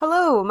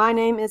Hello, my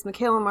name is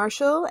Michaela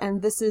Marshall,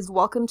 and this is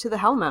Welcome to the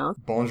Hellmouth.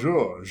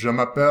 Bonjour, je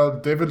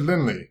m'appelle David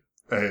Lindley,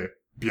 et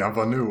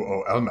bienvenue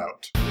au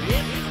Hellmouth.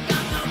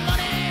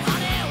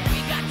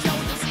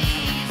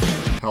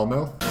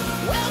 Hellmouth?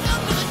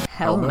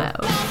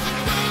 Hellmouth.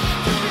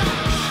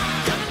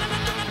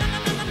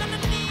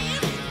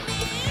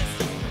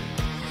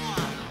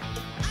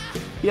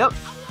 Yep,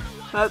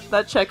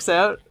 that checks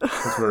out.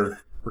 Because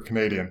we're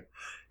Canadian.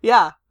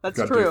 Yeah, that's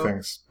We've got true. to do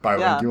things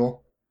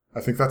bilingual. Yeah.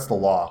 I think that's the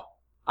law.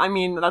 I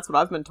mean, that's what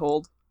I've been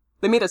told.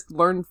 They made us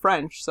learn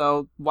French,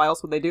 so why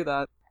else would they do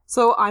that?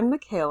 So I'm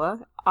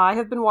Michaela. I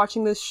have been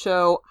watching this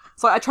show.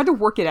 So I tried to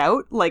work it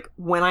out, like,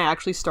 when I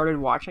actually started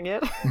watching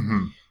it.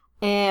 Mm-hmm.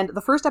 And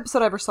the first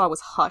episode I ever saw was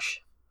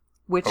Hush,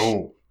 which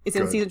is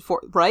in season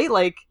 4, right?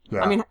 Like,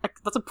 yeah. I mean,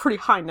 that's a pretty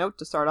high note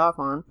to start off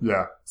on.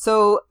 Yeah.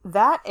 So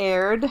that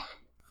aired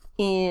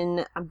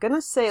in, I'm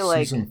gonna say,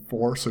 like... Season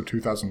 4, so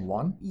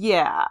 2001?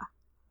 Yeah.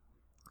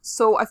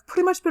 So I've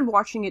pretty much been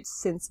watching it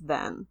since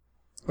then.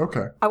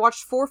 Okay. I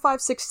watched 4, 5,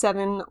 6,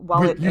 7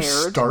 while it aired. You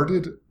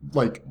started,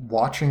 like,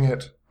 watching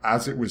it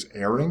as it was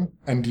airing,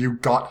 and you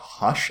got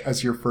Hush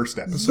as your first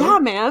episode? Yeah,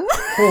 man.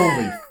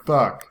 Holy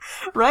fuck.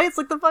 Right? It's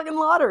like the fucking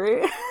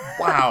lottery.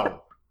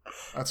 Wow.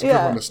 That's a good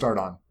one to start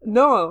on.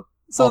 No.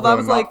 So although that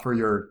was not like... for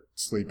your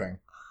sleeping.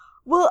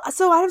 Well,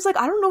 so I was like,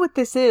 I don't know what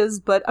this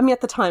is, but, I mean,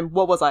 at the time,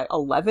 what was I,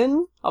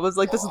 11? I was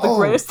like, this is the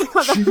greatest thing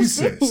I've ever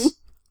seen.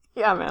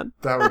 Yeah, man.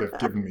 That would have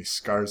given me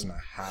scars and a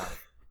half.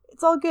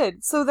 It's all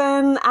good. So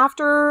then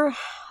after,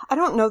 I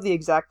don't know the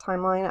exact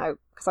timeline,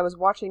 because I was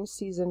watching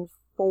season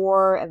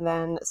 4 and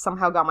then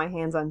somehow got my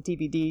hands on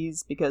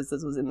DVDs because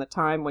this was in the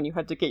time when you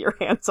had to get your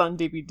hands on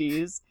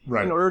DVDs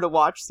in order to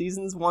watch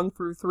seasons 1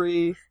 through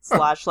 3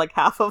 / like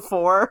half of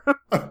 4.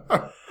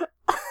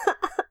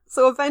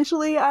 So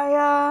eventually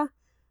I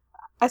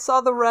saw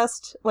the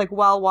rest like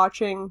while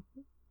watching,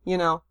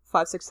 5,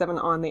 6, 7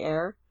 on the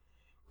air.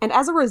 And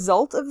as a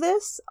result of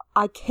this,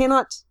 I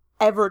cannot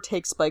ever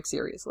take Spike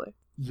seriously.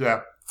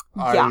 Yeah.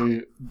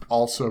 I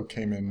also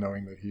came in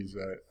knowing that he's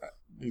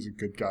a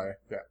good guy.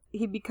 Yeah.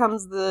 He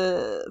becomes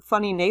the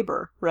funny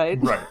neighbor, right?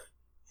 Right.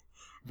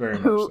 Very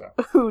much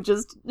so. Who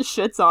just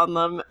shits on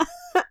them.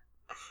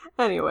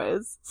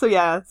 Anyways. So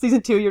yeah,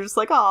 season 2, you're just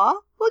like, aw,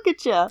 look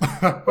at you.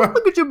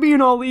 Look at you being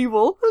all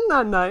evil. Isn't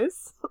that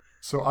nice?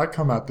 So I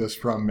come at this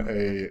from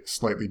a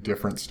slightly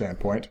different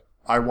standpoint.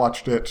 I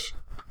watched it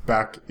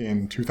back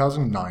in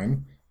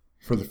 2009.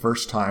 For the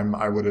first time,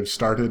 I would have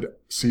started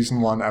season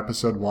 1,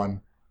 episode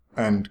 1,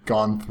 and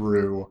gone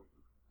through,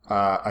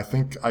 I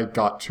think I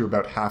got to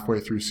about halfway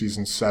through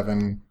season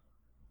 7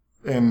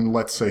 in,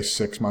 let's say,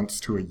 6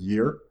 months to a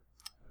year.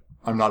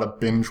 I'm not a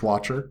binge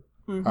watcher.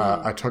 Mm-hmm.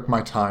 I took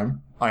my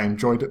time. I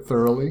enjoyed it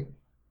thoroughly,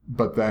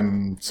 but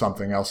then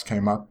something else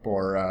came up,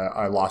 or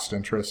I lost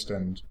interest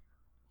and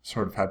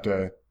sort of had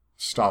to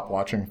stop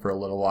watching for a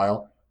little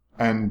while.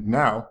 And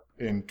now,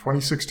 in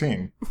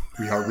 2016,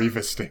 we are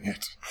revisiting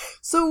it.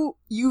 So,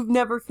 you've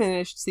never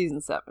finished season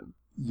 7?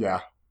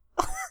 Yeah.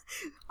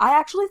 I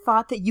actually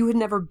thought that you had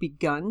never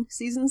begun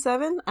season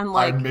 7, and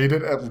I made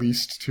it at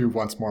least to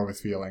Once More with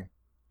Feeling.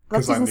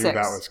 That's season 6. Because I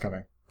knew that was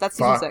coming. That's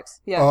season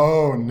 6, yeah.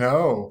 Oh,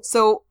 no.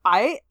 So,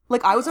 I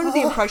was under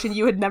the impression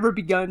you had never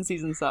begun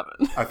season 7.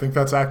 I think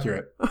that's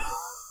accurate.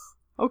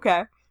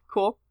 Okay,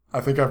 cool.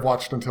 I think I've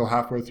watched until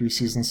halfway through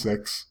season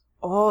 6.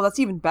 Oh, that's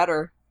even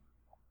better.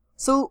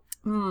 So,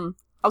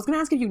 I was going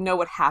to ask if you know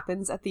what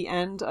happens at the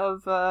end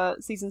of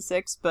season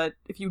 6, but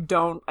if you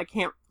don't, I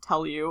can't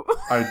tell you.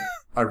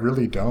 I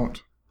really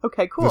don't.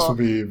 Okay, cool. This will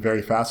be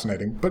very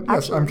fascinating. But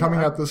yes, actually, I'm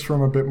coming at this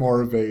from a bit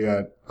more of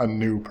a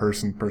new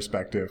person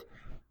perspective.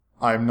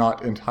 I'm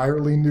not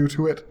entirely new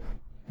to it,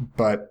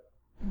 but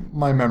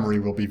my memory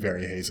will be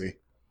very hazy.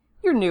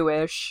 You're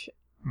newish.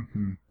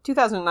 Mm-hmm.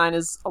 2009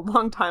 is a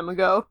long time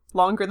ago.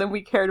 Longer than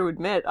we care to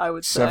admit, I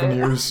would say. 7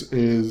 years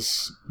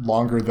is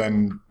longer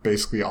than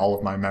basically all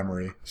of my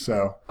memory,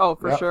 so... Oh,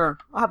 for sure.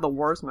 I have the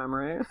worst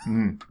memory.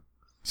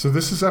 So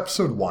this is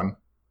episode 1.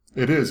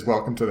 It is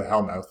Welcome to the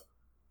Hellmouth.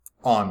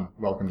 On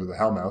Welcome to the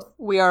Hellmouth.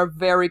 We are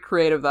very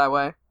creative that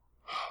way.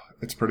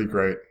 It's pretty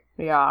great.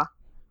 Yeah.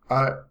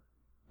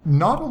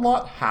 Not a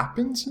lot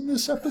happens in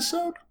this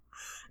episode.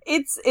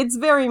 It's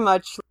very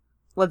much...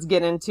 Let's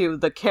get into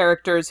the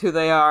characters, who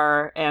they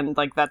are, and,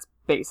 that's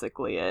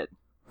basically it.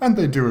 And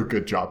they do a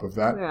good job of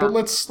that. Yeah. But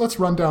let's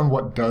run down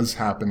what does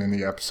happen in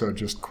the episode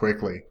just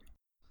quickly.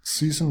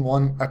 Season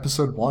 1,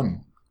 Episode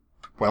 1.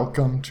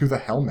 Welcome to the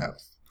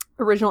Hellmouth.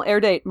 Original air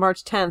date,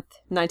 March 10th,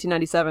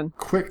 1997.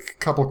 Quick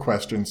couple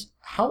questions.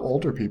 How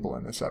old are people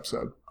in this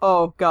episode?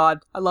 Oh, God.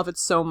 I love it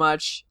so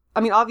much.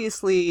 I mean,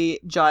 obviously,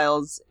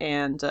 Giles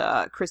and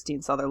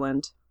Christine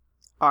Sutherland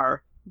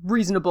are...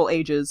 reasonable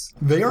ages.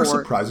 They are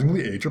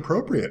surprisingly age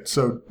appropriate.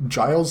 So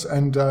Giles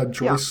and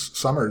Joyce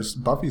Summers,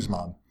 Buffy's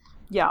mom.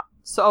 Yeah.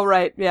 So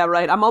right. Yeah,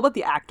 right. I'm all about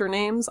the actor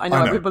names. I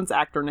know everyone's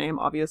actor name,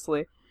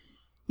 obviously.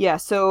 Yeah,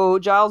 so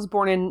Giles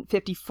born in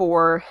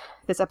 54.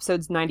 This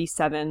episode's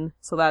 97,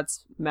 so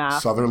that's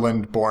math.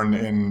 Sutherland born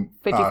in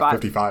 55.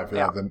 55,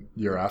 yeah, the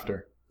year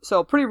after.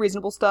 So pretty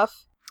reasonable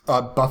stuff.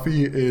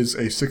 Buffy is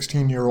a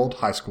 16-year-old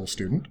high school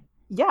student.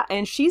 Yeah,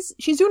 and she's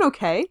doing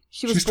okay.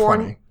 She's born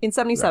 20. in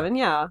 77,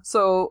 yeah.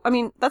 So, I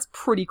mean, that's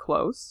pretty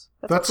close.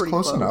 That's pretty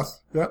close enough,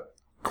 yeah.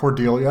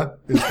 Cordelia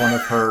is one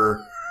of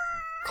her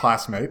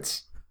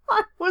classmates.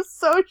 I was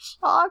so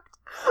shocked.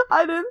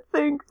 I didn't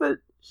think that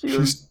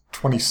She's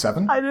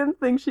 27? I didn't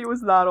think she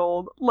was that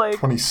old. Like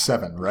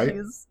 27, right?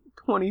 She's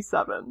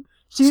 27.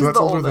 She's so that's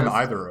the older oldest. than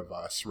either of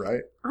us,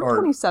 right? I'm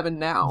 27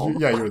 now.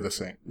 Yeah, you're the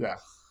same, yeah.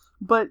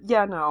 But,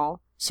 yeah, no.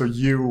 So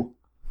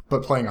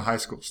but playing a high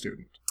school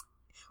student.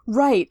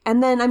 Right,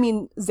 and then, I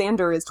mean,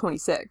 Xander is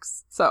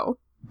 26, so.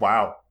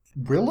 Wow.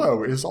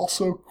 Willow is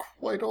also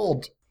quite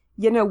old.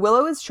 You know,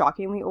 Willow is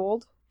shockingly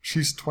old.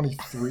 She's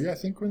 23, I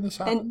think, when this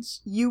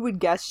happens. And you would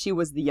guess she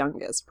was the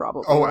youngest,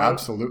 probably. Oh, right?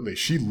 absolutely.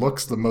 She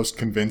looks the most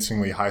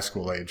convincingly high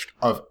school aged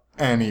of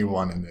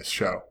anyone in this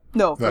show.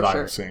 No, for that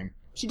sure. I've seen.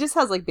 She just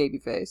has, like, baby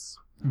face.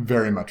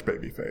 Very much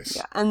baby face.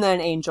 Yeah, and then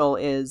Angel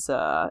is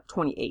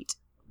 28.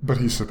 But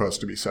he's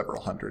supposed to be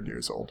several hundred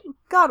years old.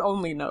 God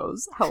only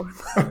knows how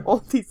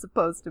old he's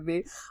supposed to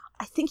be.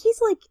 I think he's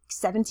like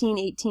 17,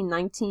 18,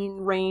 19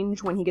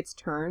 range when he gets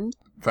turned.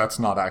 That's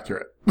not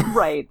accurate.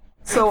 Right.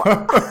 So...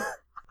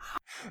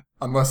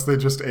 Unless they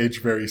just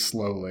age very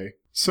slowly.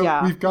 So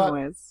yeah, we've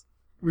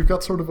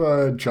got sort of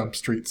a Jump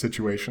Street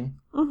situation.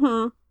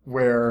 Mm-hmm.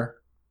 Where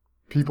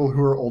people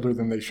who are older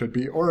than they should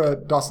be, or a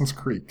Dawson's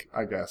Creek,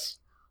 I guess.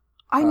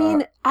 I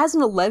mean, as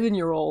an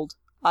 11-year-old,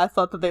 I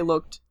thought that they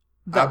looked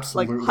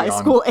absolutely like high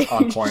school age,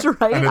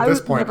 right? And at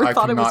this point, I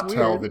thought cannot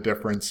tell the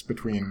difference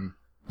between,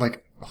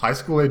 like, high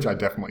school age, I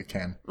definitely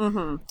can.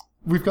 Mm-hmm.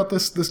 We've got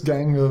this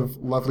gang of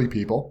lovely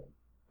people,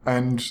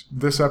 and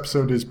this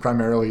episode is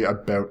primarily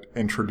about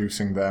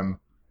introducing them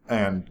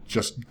and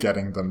just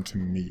getting them to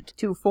meet.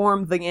 To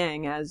form the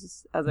gang,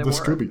 as it were. The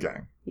Scooby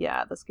Gang.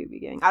 Yeah, the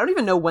Scooby Gang. I don't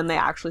even know when they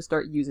actually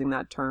start using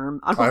that term.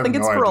 I don't think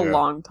it's for a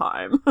long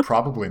time.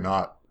 Probably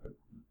not.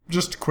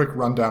 Just a quick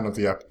rundown of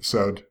the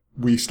episode.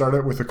 We start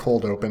out with a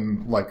cold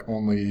open, like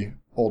only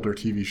older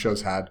TV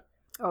shows had.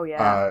 Oh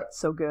yeah,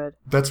 so good.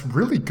 That's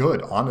really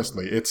good,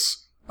 honestly.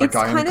 It's a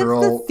guy and a girl.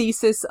 It's kind of the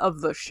thesis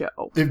of the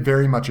show. It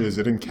very much is.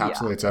 It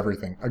encapsulates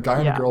everything. A guy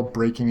and a girl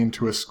breaking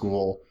into a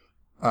school.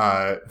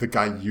 The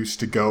guy used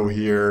to go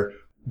here.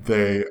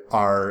 They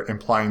are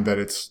implying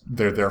that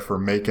they're there for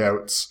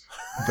makeouts.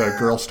 The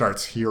girl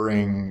starts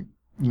hearing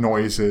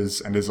noises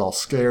and is all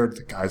scared.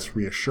 The guy's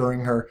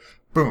reassuring her.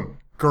 Boom.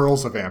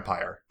 Girl's a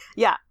vampire.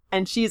 Yeah,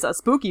 and she's a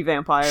spooky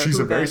vampire. She's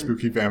a very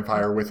spooky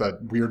vampire with a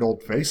weird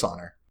old face on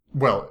her.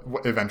 Well,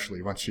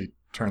 eventually, once she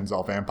turns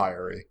all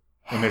vampire-y.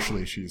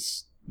 Initially,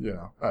 she's,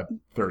 a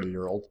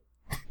 30-year-old.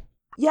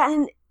 Yeah,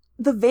 and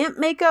the vamp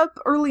makeup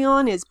early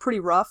on is pretty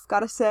rough,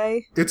 gotta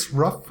say. It's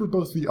rough for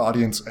both the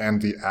audience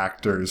and the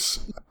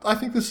actors. I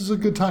think this is a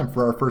good time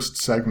for our first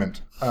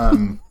segment.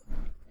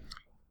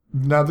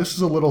 Now, this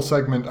is a little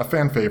segment, a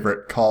fan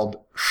favorite, called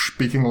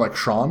Speaking Like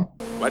Sean.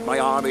 Let my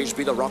armies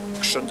be the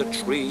rocks and the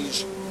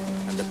trees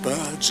and the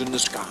birds in the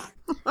sky.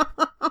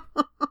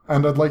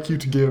 And I'd like you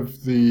to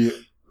give the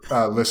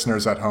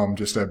listeners at home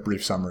just a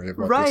brief summary of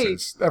what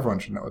this is. Everyone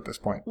should know at this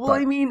point. Well,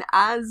 I mean,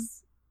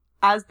 as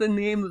the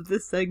name of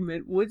this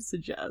segment would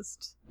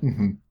suggest,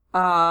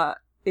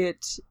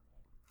 it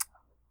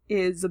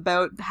is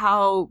about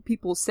how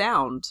people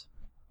sound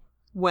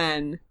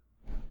when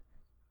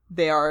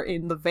they are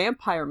in the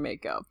vampire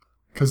makeup.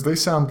 Because they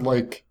sound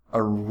like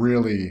a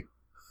really,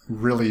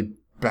 really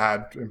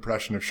bad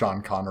impression of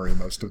Sean Connery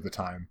most of the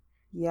time.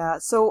 Yeah,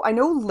 so I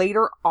know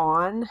later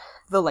on,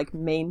 the,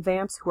 main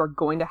vamps who are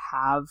going to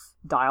have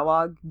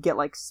dialogue get,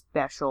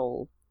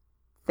 special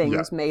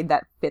things made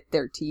that fit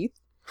their teeth.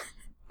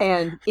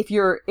 And if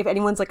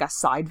anyone's, a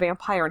side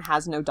vampire and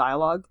has no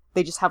dialogue,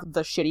 they just have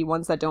the shitty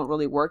ones that don't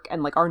really work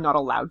and, are not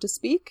allowed to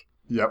speak.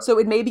 Yep. So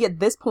it may be at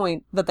this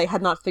point that they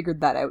had not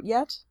figured that out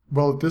yet.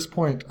 Well, at this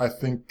point, I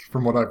think,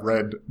 from what I've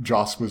read,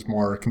 Joss was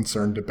more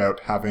concerned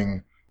about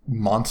having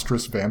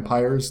monstrous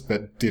vampires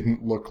that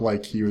didn't look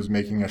like he was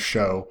making a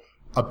show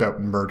about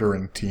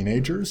murdering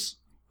teenagers.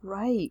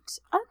 Right.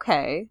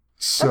 Okay.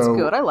 So that's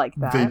good. I like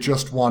that. They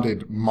just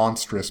wanted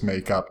monstrous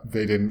makeup.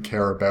 They didn't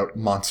care about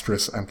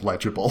monstrous and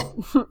legible.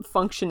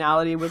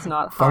 Functionality was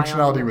not high.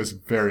 Functionality was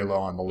very low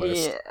on the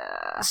list.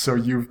 Yeah. So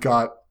you've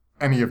got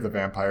any of the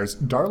vampires.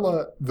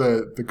 Darla,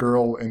 the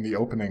girl in the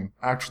opening,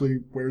 actually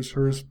wears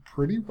hers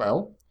pretty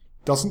well.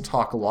 Doesn't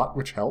talk a lot,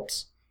 which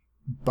helps.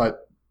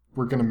 But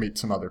we're going to meet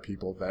some other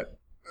people that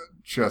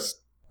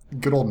just...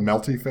 Good old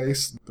Melty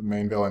Face, the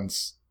main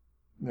villain's,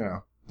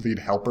 lead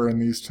helper in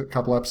these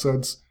couple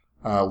episodes.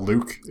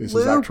 Luke is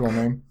his actual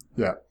name.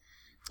 Yeah.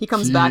 He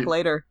comes back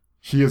later.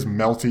 He is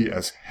melty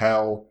as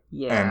hell.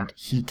 Yeah. And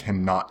he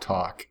cannot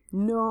talk.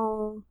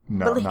 No.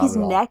 No, but not his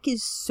at all. neck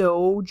is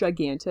so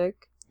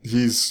gigantic.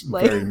 He's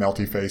very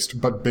melty-faced,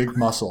 but big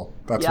muscle.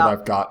 That's what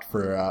I've got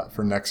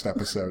for next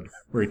episode,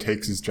 where he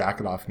takes his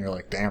jacket off and you're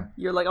like, damn.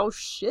 You're like, oh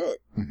shit.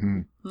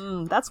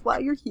 That's why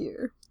you're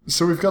here.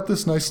 So we've got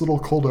this nice little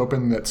cold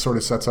open that sort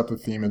of sets up the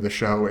theme of the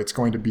show. It's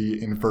going to be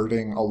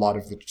inverting a lot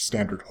of the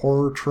standard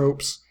horror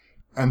tropes,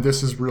 and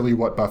this is really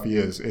what Buffy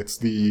is. It's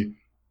the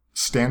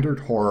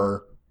standard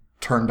horror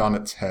turned on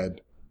its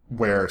head,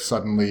 where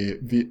suddenly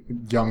the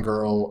young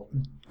girl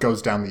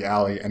goes down the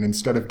alley and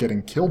instead of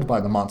getting killed by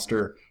the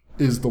monster,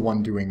 is the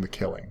one doing the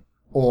killing.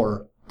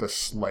 Or the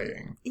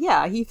slaying.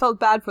 Yeah, he felt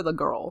bad for the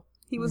girl.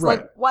 He was Right.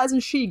 like, why doesn't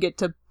she get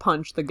to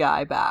punch the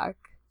guy back?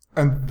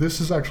 And this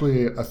is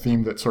actually a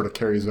theme that sort of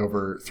carries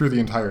over through the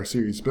entire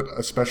series, but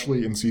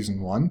especially in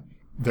season 1,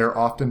 they're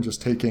often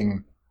just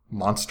taking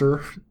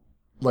monster,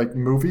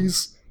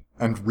 movies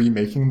and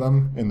remaking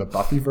them in the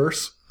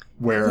Buffyverse,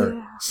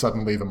 where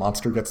suddenly the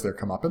monster gets their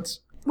comeuppance.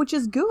 Which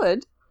is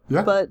good,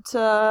 Yeah. but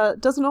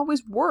doesn't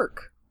always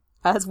work,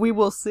 as we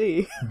will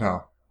see.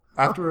 No.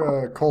 After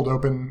a cold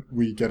open,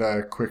 we get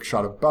a quick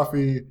shot of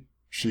Buffy.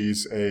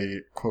 She's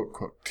a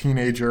quote-quote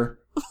teenager.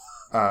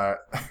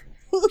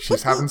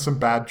 She's having some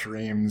bad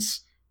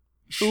dreams.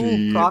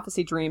 Ooh,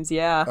 prophecy dreams,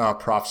 yeah.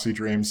 Prophecy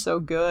dreams. So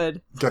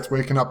good. Gets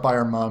waken up by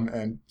her mom,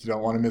 and you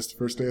don't want to miss the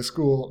first day of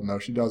school. No,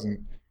 she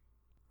doesn't.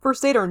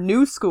 First date or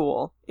new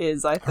school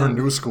is, I think. Her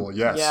new school,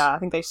 yes. Yeah, I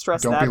think they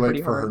stressed Don't that be late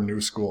pretty for hard. her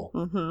new school.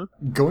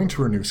 Mm-hmm. Going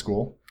to her new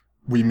school,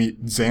 we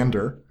meet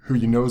Xander, who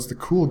you know is the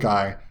cool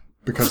guy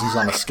because he's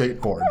on a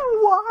skateboard.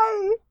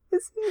 Why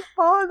is he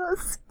on a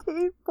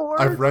skateboard?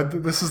 I've read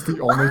that this is the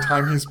only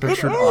time he's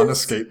pictured on a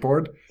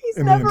skateboard He's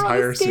in the never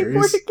entire on a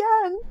skateboard series.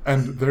 again.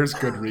 And there's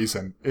good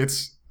reason.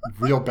 It's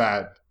real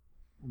bad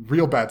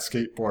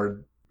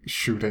skateboard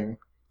shooting.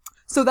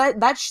 So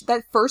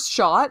that first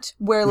shot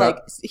where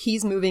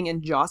he's moving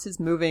and Joss is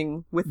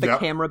moving with the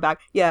camera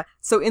back. Yeah.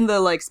 So in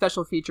the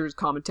special features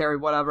commentary,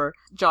 whatever,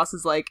 Joss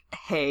is like,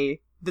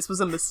 "Hey, this was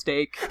a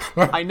mistake.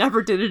 I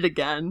never did it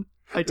again.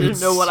 I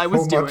didn't know what I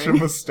was doing." It's so much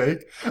a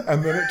mistake.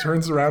 And then it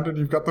turns around and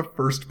you've got the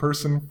first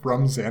person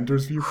from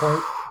Xander's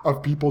viewpoint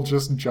of people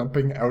just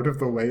jumping out of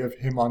the way of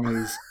him on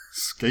his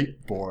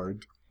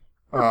skateboard.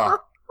 God.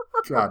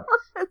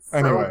 It's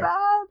Anyway. so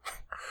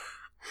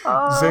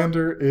bad.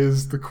 Xander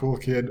is the cool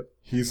kid.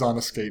 He's on a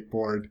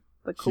skateboard.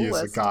 The He is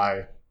coolest. a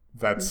guy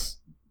that's...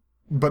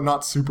 But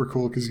not super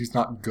cool because he's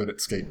not good at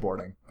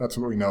skateboarding. That's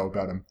what we know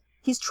about him.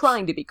 He's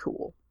trying to be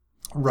cool.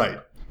 Right.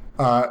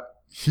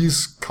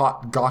 He's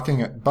caught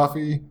gawking at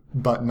Buffy,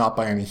 but not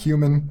by any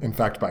human. In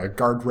fact, by a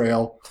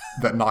guardrail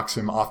that knocks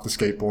him off the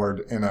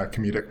skateboard in a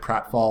comedic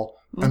pratfall.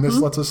 And this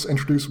lets us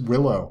introduce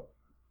Willow.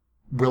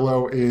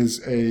 Willow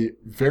is a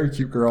very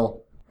cute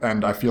girl,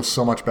 and I feel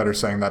so much better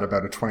saying that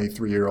about a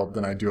 23-year-old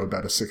than I do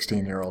about a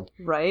 16-year-old.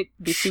 Right?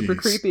 Be super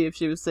creepy if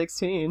she was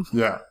 16.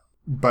 Yeah.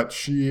 But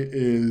she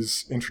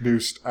is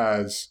introduced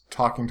as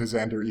talking to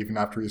Xander even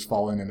after he's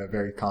fallen in a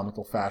very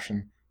comical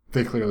fashion.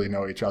 They clearly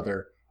know each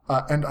other.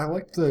 And I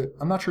like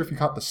I'm not sure if you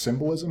caught the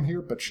symbolism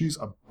here, but she's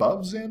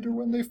above Xander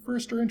when they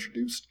first are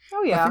introduced.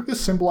 Oh, yeah. I think this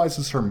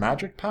symbolizes her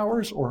magic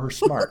powers or her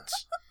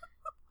smarts.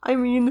 I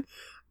mean,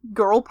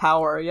 girl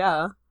power,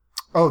 yeah.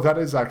 Oh, that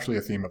is actually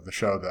a theme of the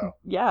show, though.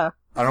 Yeah.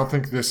 I don't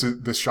think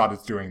this shot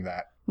is doing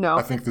that. No.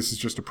 I think this is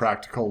just a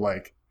practical,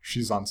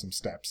 she's on some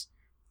steps.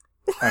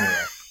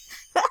 Anyway.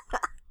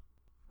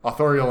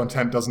 Authorial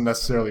intent doesn't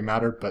necessarily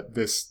matter, but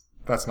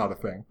that's not a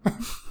thing.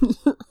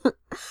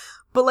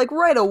 But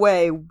right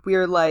away,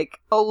 we're like,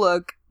 oh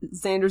look,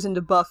 Xander's into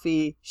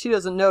Buffy. She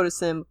doesn't notice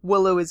him.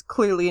 Willow is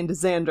clearly into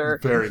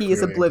Xander. Very he is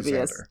clearly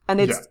oblivious. into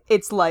Xander. And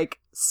it's like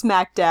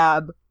smack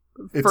dab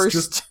It's first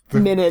just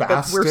the minute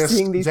that we're fastest-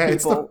 seeing these people.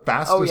 It's the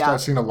fastest Oh, yeah.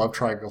 I've seen a love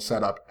triangle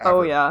set up ever.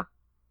 Oh yeah.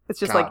 It's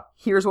just God.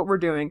 here's what we're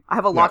doing. I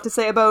have a lot Yeah. to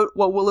say about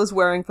what Willow's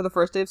wearing for the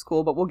first day of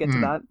school, but we'll get to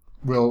that.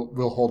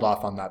 We'll hold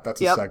off on that.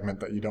 That's a Yep. segment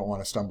that you don't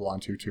want to stumble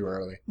onto too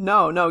early.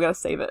 No, gotta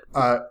save it.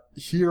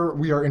 Here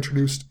we are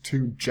introduced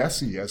to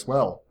Jesse as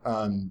well.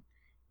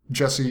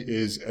 Jesse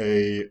is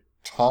a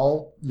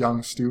tall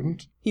young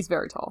student. He's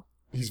very tall.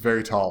 He's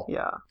very tall.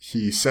 Yeah.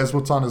 He says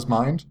what's on his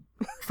mind.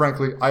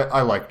 Frankly,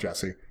 I like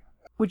Jesse.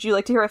 Would you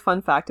like to hear a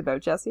fun fact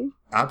about Jesse?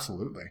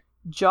 Absolutely.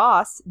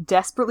 Joss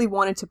desperately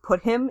wanted to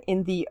put him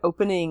in the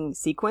opening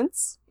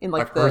sequence in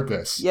I've heard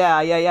this.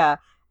 Yeah.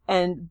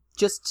 And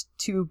just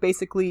to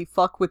basically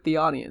fuck with the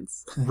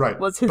audience. Right.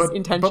 Was his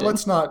intention. But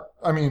let's not...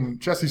 I mean,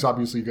 Jesse's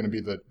obviously going to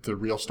be the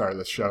real star of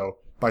this show.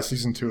 By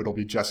season 2, it'll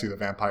be Jesse the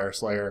Vampire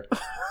Slayer.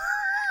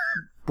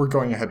 We're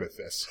going ahead with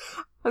this.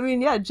 I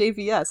mean, yeah,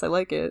 JVS. I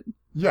like it.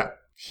 Yeah.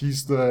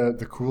 He's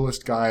the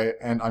coolest guy,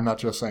 and I'm not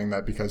just saying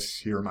that because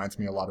he reminds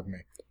me a lot of me.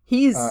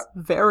 He's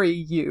very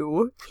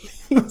you.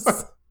 He's...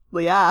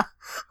 Yeah.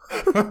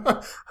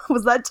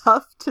 Was that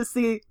tough to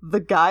see the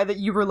guy that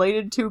you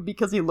related to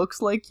because he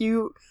looks like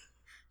you?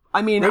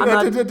 I mean, I'm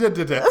not...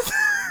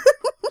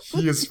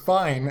 He is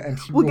fine, and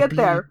he We'll will get be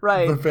there,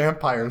 right. the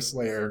Vampire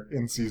Slayer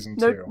in season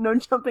 2. No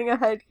jumping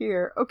ahead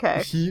here.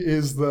 Okay. He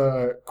is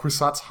the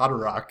Kwisatz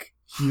Haderach.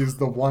 He is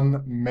the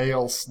one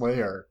male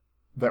Slayer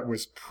that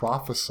was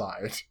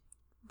prophesied.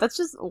 That's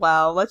just...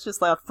 Wow, let's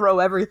just throw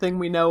everything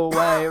we know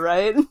away,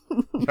 right?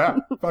 Yeah,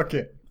 fuck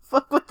it.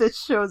 Fuck what this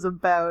show's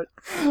about.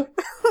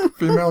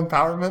 Female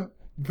empowerment?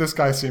 This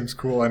guy seems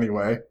cool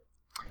anyway.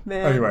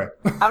 Man. Anyway.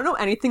 I don't know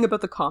anything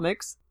about the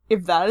comics.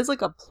 If that is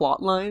a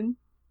plot line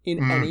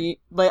in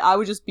any... I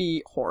would just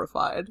be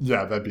horrified.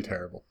 Yeah, that'd be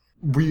terrible.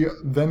 We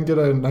then get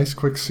a nice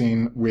quick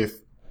scene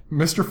with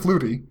Mr.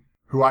 Flutie,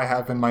 who I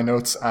have in my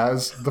notes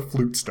as the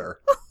Flutester.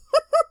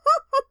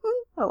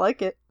 I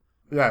like it.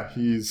 Yeah,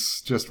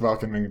 he's just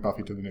welcoming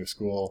Buffy to the new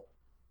school.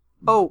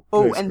 Oh,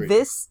 Basically. and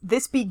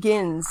this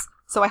begins.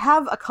 So I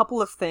have a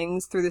couple of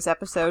things through this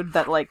episode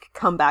that like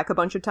come back a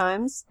bunch of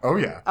times. Oh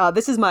yeah.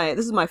 This is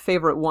my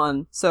favorite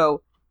one.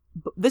 So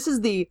this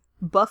is the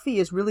Buffy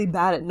is really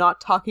bad at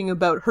not talking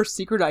about her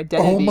secret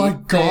identity. Oh my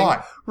thing,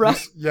 god.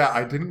 right? Yeah,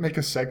 I didn't make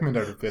a segment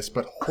out of this,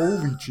 but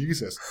holy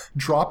Jesus.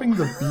 Dropping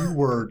the B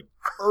word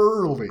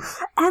early.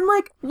 And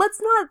like,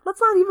 let's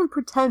not even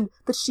pretend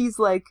that she's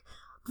like,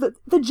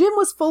 the gym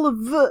was full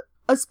of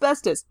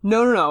asbestos.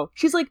 No.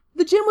 She's like,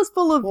 the gym was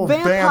full of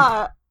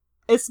vampire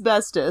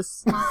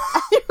asbestos. And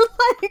you're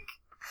like,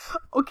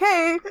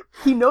 okay,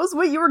 he knows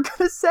what you were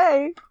gonna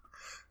say.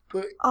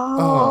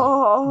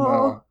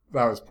 No,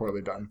 that was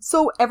poorly done.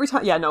 So every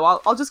time,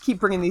 I'll just keep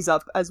bringing these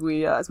up as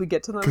we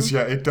get to them. Because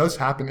it does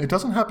happen. It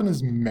doesn't happen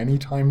as many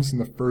times in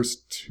the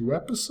first 2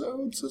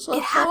 episodes as I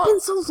thought.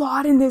 Happens a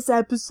lot in this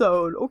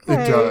episode.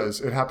 Okay, It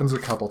does. It happens a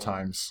couple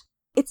times.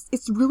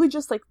 It's really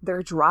just like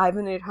they're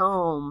driving it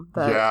home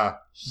that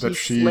that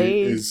she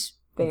is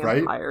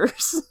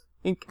vampires. Right?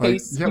 In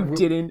case you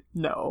didn't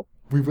know,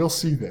 we will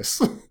see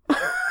this.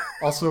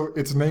 Also,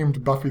 it's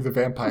named Buffy the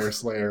Vampire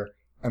Slayer,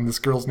 and this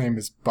girl's name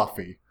is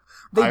Buffy.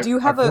 They do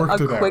have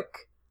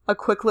a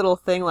quick little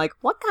thing like,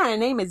 what kind of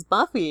name is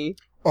Buffy?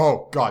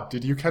 Oh god,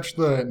 did you catch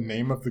the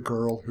name of the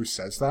girl who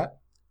says that?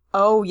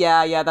 Oh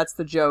yeah, that's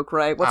the joke,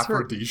 right? What's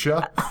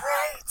Aphrodisia?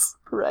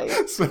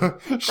 Right. So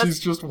she's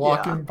just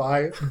walking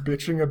by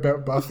bitching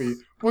about Buffy.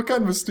 What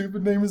kind of a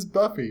stupid name is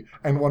Buffy?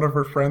 And one of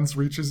her friends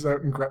reaches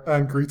out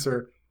and greets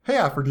her. Hey,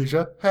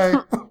 Aphrodisia. Hey.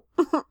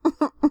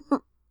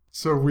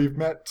 So we've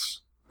met...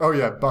 Oh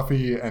yeah,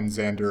 Buffy and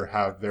Xander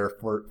have their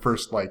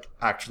first, like,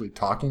 actually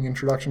talking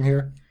introduction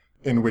here,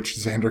 in which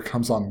Xander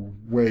comes on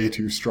way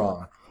too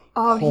strong.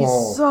 Oh,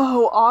 he's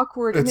so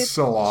awkward. It's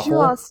so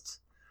awful.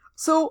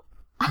 So...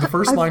 The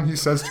first line he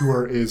says to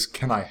her is,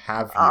 "Can I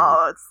have you?"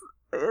 Oh,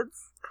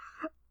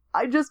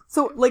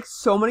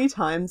 so many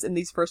times in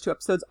these first 2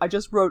 episodes, I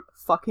just wrote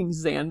fucking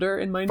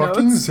Xander in my notes.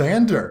 Fucking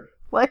Xander.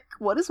 Like,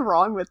 what is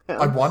wrong with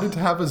him? I wanted to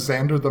have a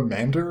Xander the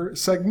Mander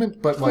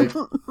segment, but, like,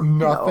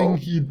 nothing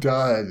he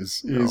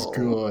does is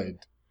good.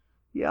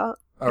 Yeah.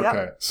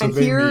 Okay, so and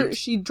here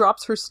she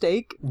drops her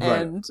steak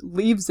and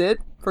leaves it,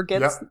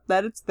 forgets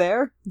that it's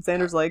there.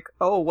 Xander's like,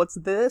 oh, what's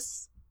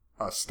this?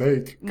 A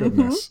steak?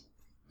 Goodness.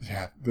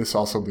 Yeah, this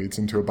also leads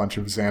into a bunch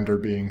of Xander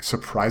being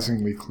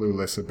surprisingly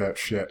clueless about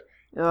shit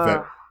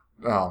that,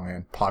 oh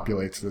man,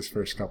 populates this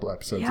first couple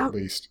episodes at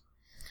least.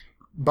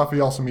 Buffy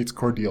also meets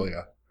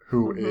Cordelia,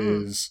 who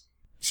is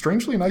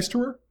strangely nice to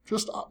her,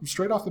 just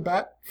straight off the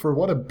bat. For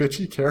what a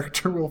bitchy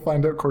character we'll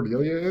find out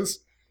Cordelia is,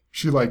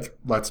 she, like,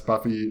 lets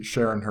Buffy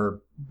share in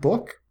her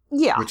book.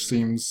 Yeah. Which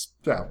seems,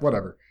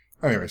 whatever.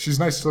 Anyway, she's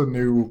nice to the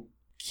new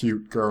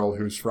cute girl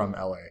who's from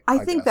LA.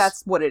 I think guess.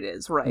 That's what it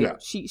is, right? Yeah.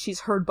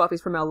 She's heard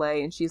Buffy's from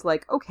LA and she's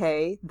like,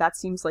 okay, that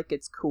seems like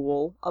it's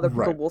cool. Other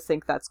people will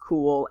think that's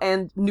cool.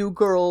 And new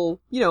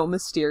girl,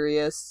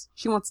 mysterious.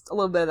 She wants a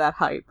little bit of that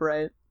hype,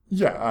 right?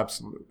 Yeah,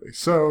 absolutely.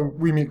 So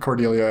we meet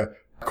Cordelia.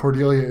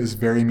 Cordelia is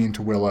very mean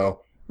to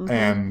Willow.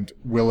 And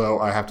Willow,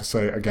 I have to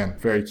say, again,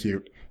 very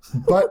cute.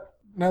 But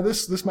now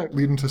this might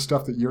lead into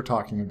stuff that you're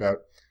talking about.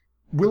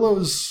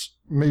 Willow's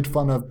made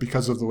fun of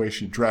because of the way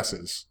she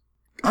dresses.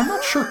 I'm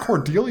not sure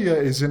Cordelia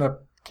is in a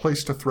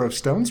place to throw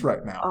stones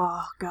right now.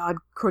 Oh, God.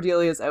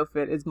 Cordelia's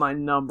outfit is my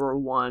number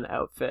one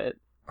outfit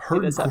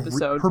in this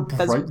episode. Her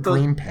bright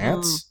green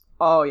pants?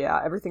 Oh,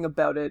 yeah. Everything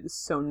about it is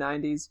so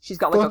 90s. She's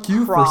got like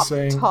a crop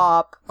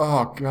top.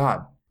 Oh,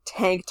 God.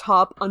 Tank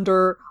top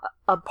under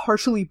a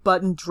partially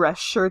buttoned dress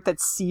shirt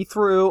that's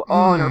see-through.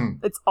 Oh, no.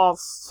 It's all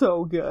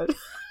so good.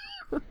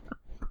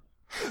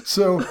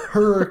 So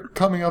her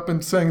coming up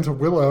and saying to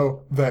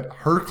Willow that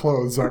her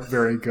clothes aren't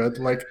very good,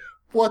 like...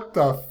 What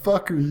the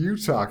fuck are you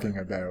talking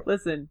about?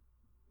 Listen,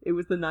 it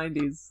was the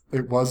 90s.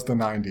 It was the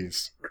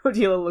 90s.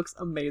 Cordelia looks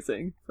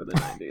amazing for the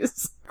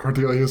 90s.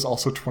 Cordelia is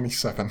also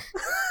 27.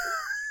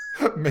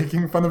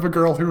 Making fun of a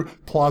girl who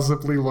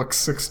plausibly looks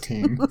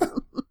 16.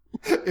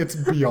 It's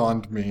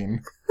beyond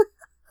mean.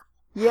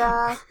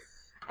 Yeah.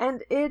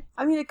 And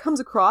it comes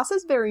across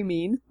as very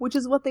mean, which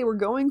is what they were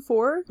going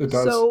for. It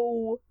does.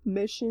 So,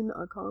 mission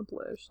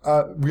accomplished.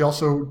 We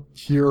also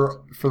hear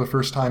for the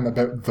first time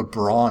about the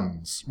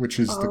Bronze,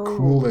 which is the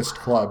coolest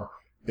club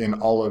in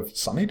all of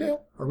Sunnydale?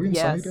 Are we in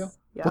Sunnydale?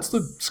 Yes. What's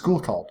the school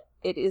called?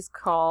 It is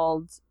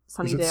called Sunnydale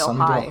High. Is it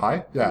Sunnydale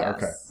High? Yeah,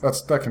 yes. Okay.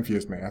 That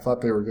confused me. I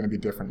thought they were going to be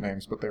different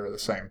names, but they were the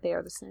same. They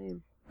are the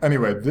same.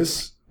 Anyway,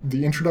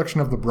 the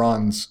introduction of the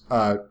Bronze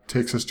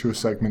takes us to a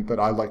segment that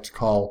I like to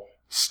call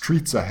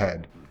Streets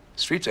Ahead.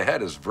 Streets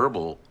Ahead is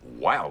verbal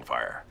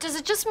wildfire. Does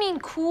it just mean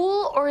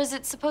cool, or is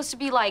it supposed to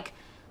be like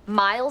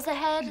miles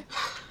ahead?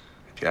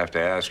 If you have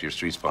to ask, your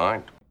street's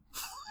behind.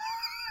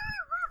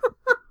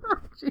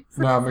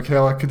 Now,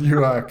 Michaela, could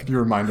you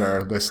remind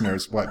our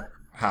listeners what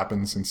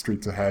happens in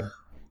Streets Ahead?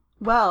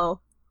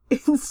 Well,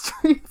 in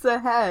Streets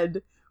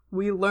Ahead,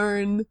 we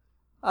learn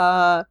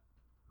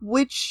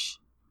which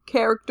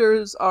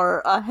characters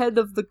are ahead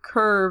of the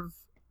curve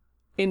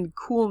in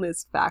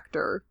coolness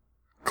factor.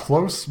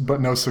 Close,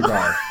 but no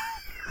cigar.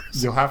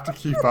 You'll have to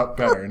keep up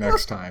better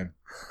next time.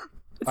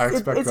 I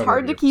expect it's that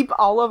hard of to you. keep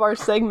all of our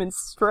segments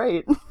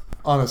straight.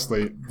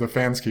 Honestly, the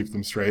fans keep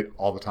them straight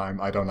all the time.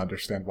 I don't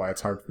understand why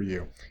it's hard for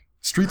you.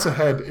 Streets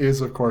Ahead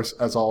is, of course,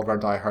 as all of our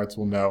diehards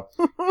will know,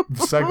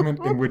 the segment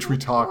in which we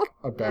talk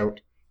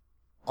about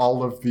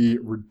all of the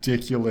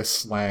ridiculous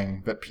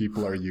slang that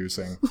people are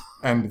using.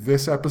 And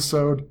this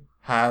episode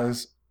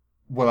has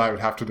what I would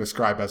have to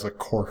describe as a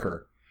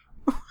corker.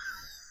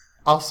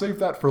 I'll save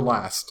that for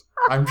last.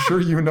 I'm sure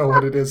you know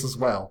what it is as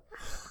well.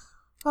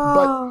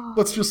 But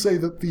let's just say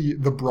that the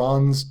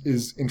bronze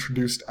is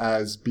introduced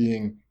as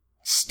being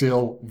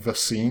still the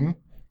scene.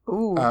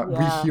 Ooh,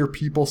 We hear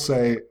people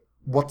say,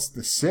 "What's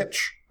the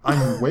sitch?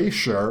 I'm way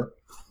sure.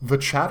 The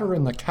chatter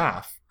and the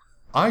calf.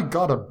 I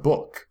got a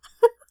book."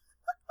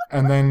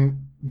 And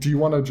then, do you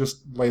want to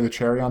just lay the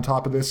cherry on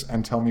top of this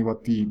and tell me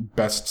what the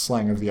best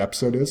slang of the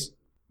episode is?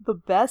 The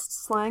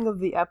best slang of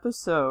the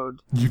episode.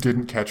 You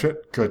didn't catch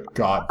it? Good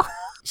God.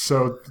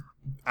 So,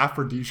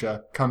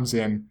 Aphrodisia comes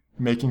in,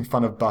 making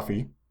fun of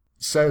Buffy,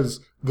 says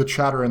the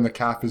chatter in the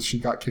calf is she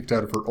got kicked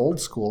out of her old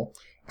school,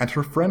 and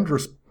her friend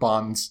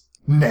responds,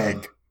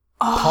 "Neg.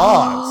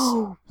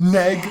 Pause.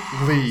 Neg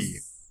Lee."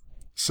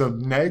 So,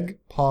 neg,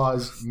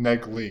 pause,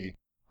 neg Lee.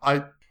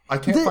 I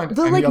can't find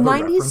the any like other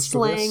 90s reference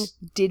slang to this.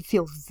 did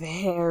feel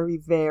very,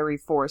 very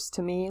forced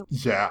to me.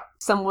 Yeah.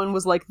 Someone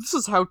was like, "This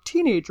is how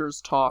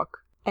teenagers talk,"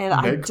 and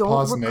I Neg, don't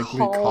pause, neg Lee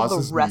recall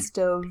causes the rest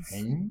me of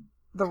pain?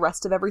 the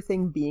rest of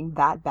everything being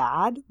that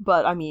bad.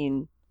 But I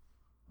mean,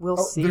 we'll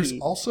see. There's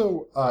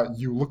also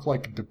 "you look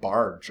like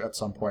DeBarge" at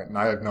some point, and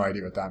I have no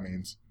idea what that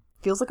means.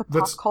 Feels like a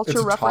pop culture it's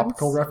a reference.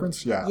 topical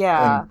reference, yeah.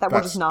 Yeah, and that we're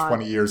that's just not.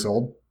 20 years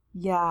old.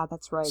 Yeah,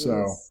 that's right.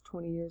 So- It's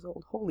 20 years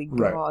old. Holy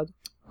Right. God.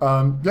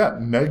 Yeah,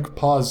 neg,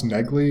 pause,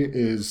 negly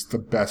is the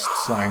best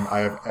slang I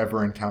have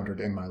ever encountered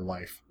in my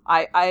life.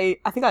 I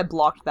think I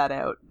blocked that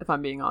out, if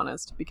I'm being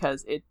honest,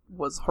 because it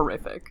was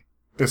horrific.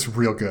 It's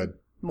real good.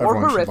 More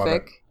Everyone should love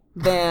horrific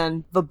it.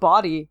 than the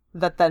body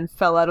that then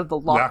fell out of the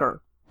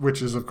locker. Yeah,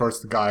 which is, of course,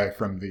 the guy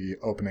from the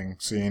opening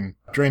scene.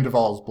 Drained of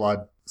all his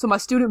blood. So my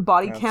student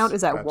body That's count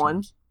is at bad 1.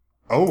 times.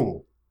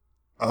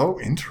 Oh,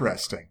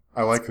 interesting.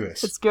 I like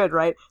this. It's good,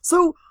 right?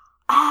 So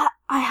I'm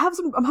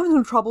having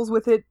some troubles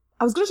with it.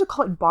 I was going to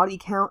call it body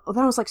count, but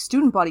then I was like,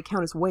 student body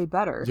count is way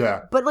better.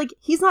 Yeah. But like,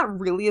 he's not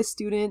really a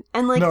student,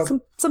 and like, No.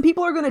 some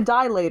people are going to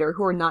die later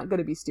who are not going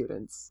to be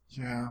students.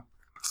 Yeah.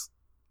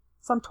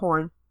 So I'm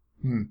torn.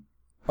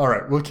 All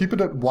right, we'll keep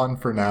it at 1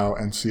 for now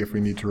and see if we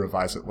need to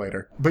revise it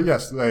later. But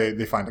yes,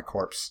 they find a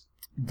corpse.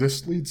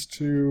 This leads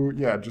to,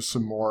 just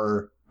some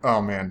more... Oh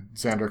man,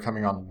 Xander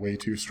coming on way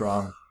too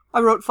strong.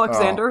 I wrote "fuck Oh,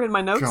 Xander" in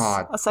my notes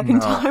God, a second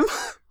no. time.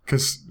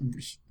 Because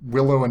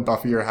Willow and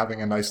Buffy are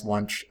having a nice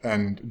lunch,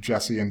 and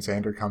Jesse and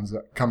Xander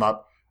come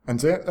up, and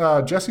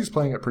Jesse's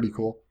playing it pretty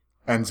cool,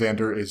 and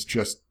Xander is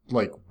just,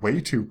 like,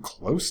 way too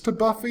close to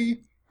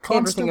Buffy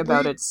constantly. Everything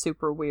about it's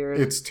super weird.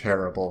 It's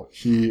terrible.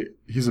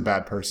 He's a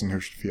bad person who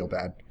should feel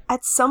bad.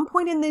 At some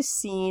point in this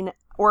scene,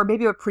 or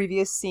maybe a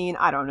previous scene,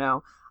 I don't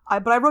know,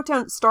 but I wrote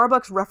down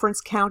Starbucks reference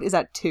count is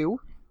at 2.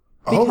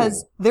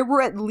 Because there were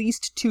at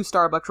least 2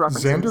 Starbucks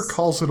references. Xander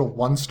calls it a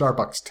 1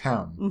 Starbucks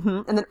town.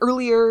 Mm-hmm. And then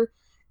earlier,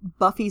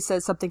 Buffy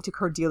says something to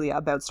Cordelia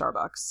about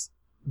Starbucks.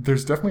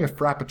 There's definitely a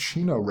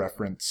Frappuccino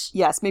reference.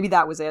 Yes, maybe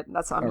that was it.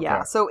 That's Okay.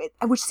 yeah. So,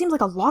 which seems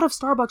like a lot of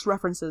Starbucks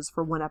references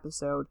for one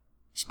episode.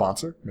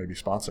 Sponsor? Maybe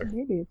sponsor.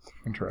 Maybe.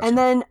 Interesting. And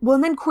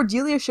then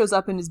Cordelia shows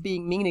up and is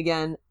being mean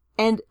again.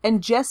 And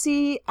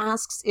Jessie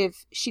asks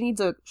if she needs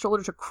a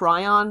shoulder to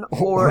cry on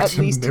or at to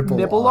least nibble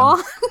nibble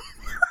on.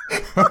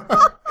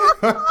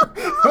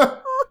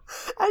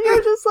 And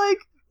you're just like,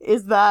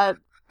 is that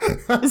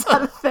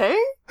a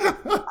thing?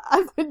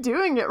 I've been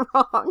doing it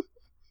wrong.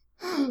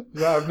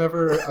 Yeah, I've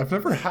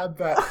never had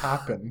that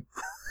happen.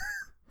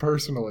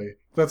 Personally.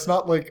 That's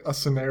not like a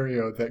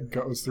scenario that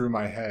goes through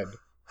my head.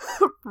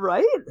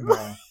 Right?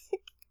 No.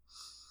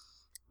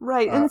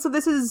 Right. And so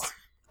this is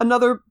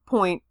another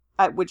point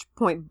at which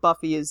point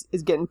Buffy is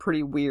getting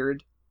pretty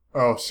weird.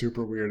 Oh,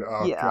 super weird.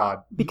 Oh, Yeah,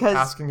 God. because-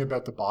 Asking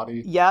about the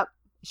body. Yep.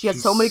 She had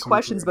She's so many super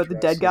questions about the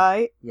dead interested.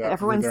 guy. Yeah, And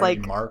everyone's were there any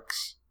like,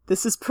 marks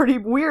this is pretty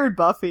weird,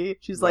 Buffy.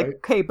 She's like, Right.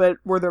 okay, but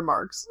were there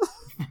marks?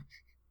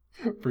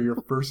 for your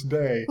first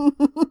day.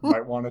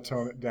 Might want to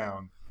tone it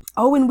down.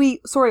 Oh, and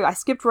I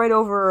skipped right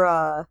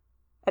over,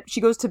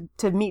 she goes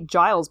to meet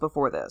Giles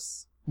before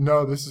this.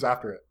 No, this is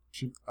after it.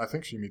 I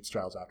think she meets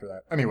Giles after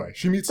that. Anyway,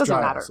 she meets Doesn't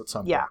Giles matter. at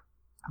some point. Yeah.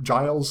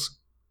 Giles'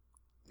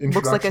 Looks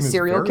like a introduction is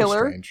serial very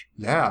killer. strange.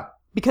 Yeah.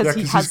 Because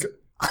he has... he's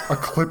got a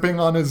clipping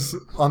on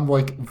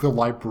the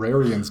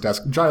librarian's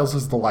desk. Giles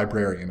is the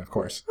librarian, of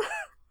course.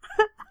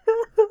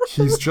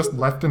 He's just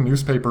left a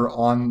newspaper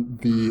on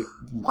the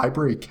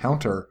library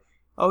counter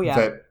Oh, yeah.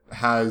 that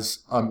has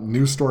a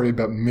news story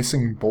about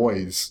missing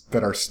boys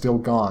that are still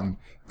gone,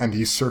 and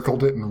he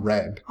circled it in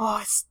red. Oh,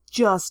 it's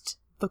just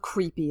the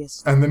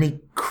creepiest. And then he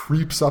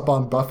creeps up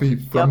on Buffy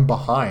from Yep.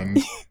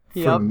 behind for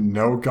Yep.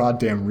 no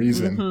goddamn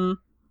reason. Mhm.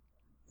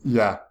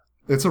 Yeah.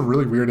 It's a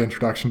really weird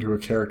introduction to a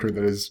character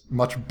that is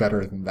much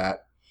better than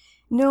that.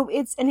 No,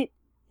 it's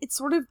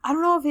sort of, I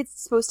don't know if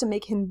it's supposed to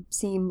make him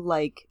seem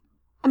like,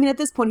 I mean, at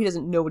this point he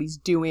doesn't know what he's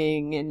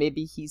doing, and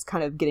maybe he's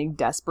kind of getting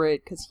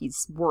desperate because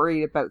he's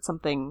worried about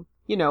something,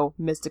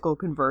 mystical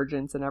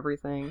convergence and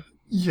everything.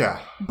 Yeah.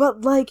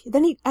 But, like,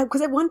 then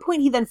because at one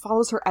point he then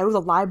follows her out of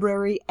the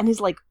library and is,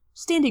 like,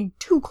 standing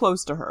too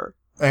close to her.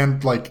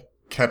 And, like,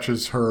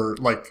 catches her,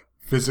 like,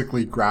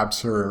 physically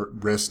grabs her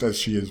wrist as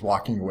she is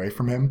walking away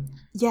from him.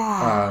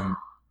 Yeah.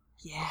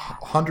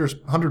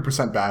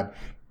 100% bad.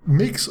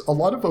 Makes a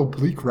lot of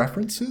oblique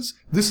references.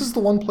 This is the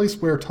one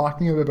place where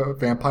talking about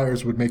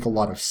vampires would make a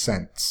lot of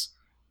sense.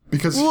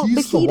 Because he's the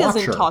Watcher. But he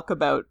doesn't talk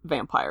about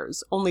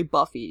vampires. Only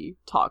Buffy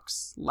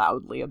talks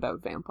loudly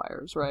about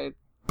vampires, right?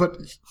 But,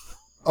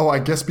 I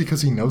guess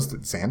because he knows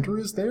that Xander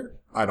is there?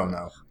 I don't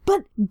know.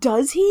 But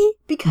does he?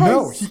 Because...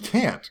 No, he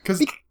can't.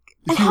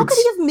 And how could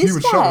he have missed that? He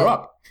would shut her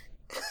up.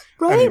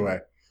 Right? Anyway,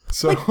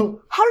 so... Like,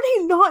 how did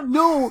he not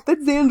know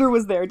that Xander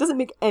was there? It doesn't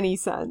make any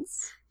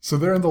sense. So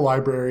they're in the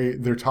library,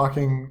 they're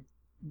talking...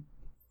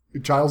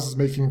 Giles is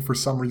making, for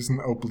some reason,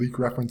 oblique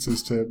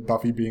references to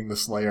Buffy being the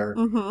Slayer.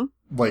 Mm-hmm.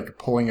 Like,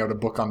 pulling out a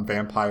book on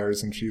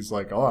vampires, and she's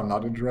like, I'm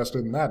not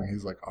interested in that. And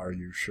he's like, are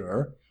you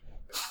sure?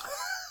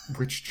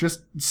 Which,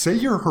 just say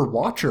you're her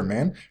Watcher,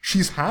 man.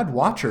 She's had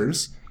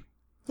Watchers.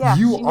 Yeah,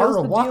 you she are knows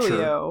a the Watcher.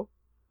 dealio.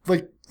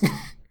 Like,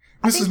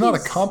 this is not a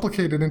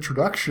complicated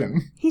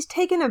introduction. He's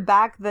taken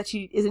aback that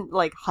she isn't,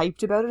 like,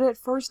 hyped about it at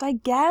first, I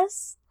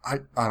guess. I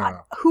don't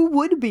know. Who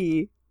would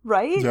be,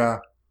 right? Yeah.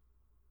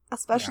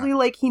 Especially,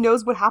 like, he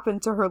knows what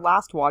happened to her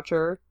last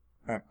Watcher.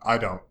 I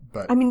don't,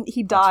 but... I mean,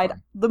 he died.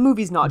 The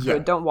movie's not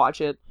good. Don't watch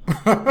it.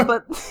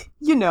 But,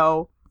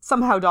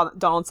 somehow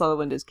Donald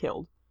Sutherland is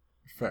killed.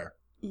 Fair.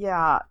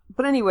 Yeah.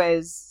 But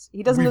anyways,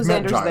 he doesn't know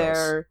Xander's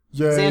there.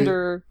 Yay.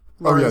 Xander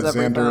learns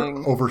everything.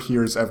 Xander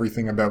overhears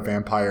everything about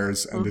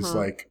vampires and is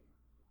like,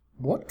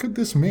 what could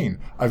this mean?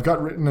 I've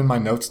got written in my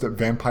notes that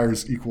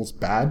vampires equals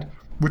bad,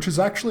 which is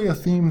actually a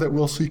theme that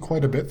we'll see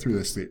quite a bit through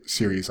this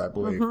series, I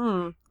believe.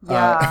 Mm-hmm.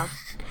 Yeah.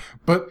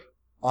 But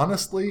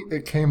honestly,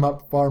 it came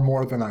up far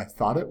more than I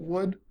thought it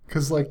would.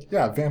 Because,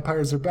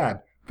 vampires are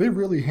bad. They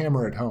really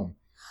hammer it home.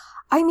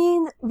 I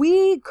mean,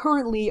 we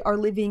currently are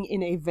living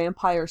in a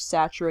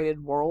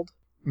vampire-saturated world.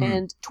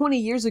 And 20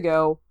 years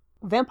ago,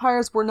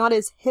 vampires were not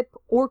as hip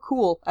or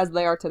cool as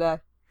they are today.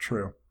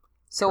 True.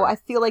 So I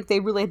feel like they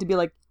really had to be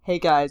like, hey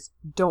guys,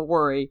 don't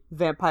worry,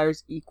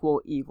 vampires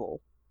equal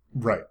evil.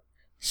 Right.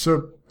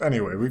 So,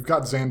 anyway, we've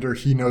got Xander.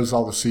 He knows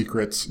all the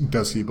secrets.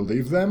 Does he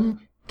believe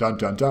them? Dun,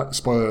 dun, dun.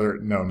 Spoiler,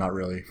 no, not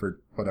really,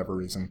 for whatever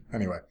reason.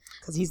 Anyway.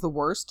 Because he's the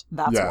worst?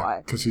 That's why.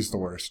 Yeah, because he's the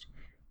worst.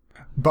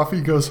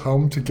 Buffy goes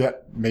home to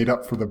get made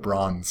up for the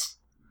bronze.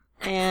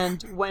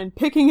 And when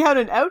picking out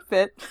an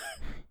outfit...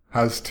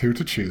 has 2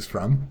 to choose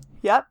from.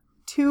 Yep,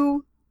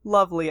 2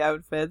 lovely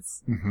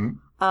outfits. Mm-hmm.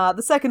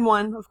 The second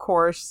one, of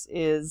course,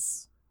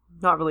 is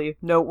not really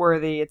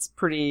noteworthy. It's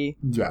pretty...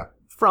 Yeah.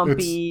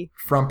 Frumpy.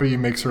 Frumpy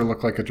makes her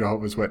look like a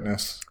Jehovah's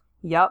Witness.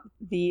 Yep.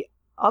 The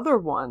other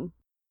one...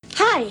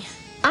 Hi,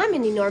 I'm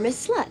an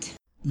enormous slut.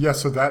 Yeah,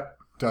 so that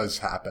does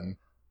happen.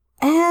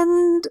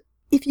 And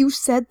if you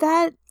said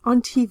that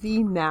on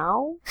TV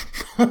now,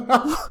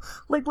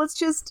 like, let's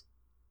just...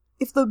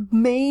 If the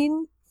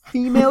main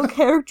female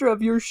character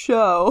of your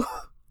show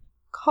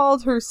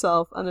called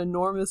herself an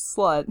enormous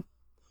slut,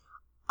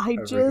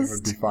 Everything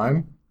would be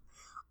fine?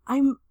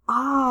 And,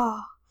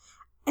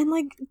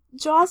 like,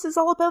 Joss is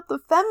all about the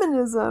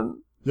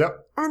feminism.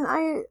 Yep.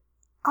 And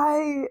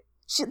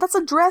that's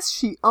a dress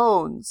she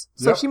owns.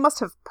 So she must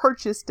have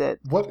purchased it.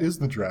 What is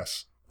the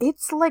dress?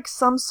 It's like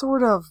some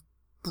sort of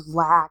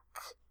black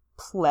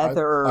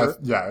pleather.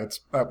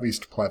 It's at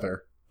least pleather.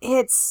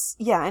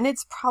 And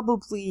it's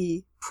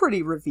probably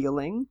pretty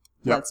revealing,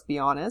 let's be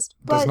honest.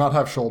 But does not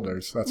have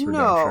shoulders, that's for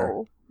damn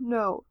sure.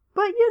 No.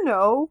 But,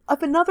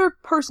 if another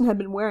person had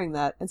been wearing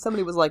that and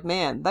somebody was like,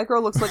 man, that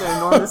girl looks like an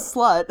enormous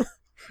slut.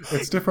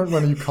 It's different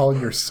when you call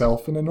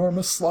yourself an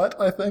enormous slut,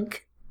 I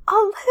think. A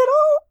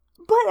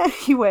little? But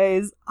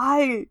anyways,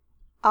 I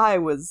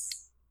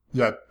was...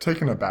 Yeah,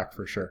 taken aback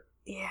for sure.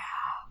 Yeah.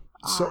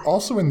 So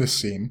also in this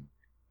scene,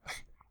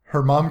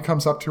 her mom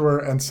comes up to her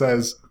and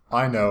says,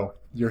 I know,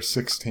 you're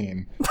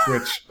 16.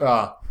 Which,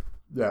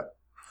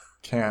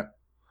 can't.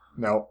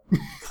 No.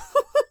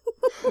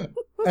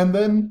 And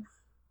then,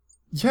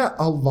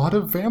 a lot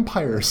of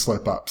vampire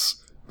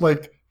slip-ups.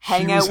 Like,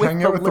 she was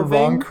hanging out with the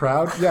wrong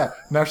crowd. Yeah,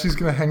 now she's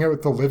going to hang out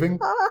with the living.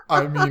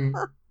 I mean,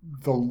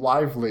 the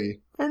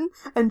lively.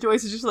 And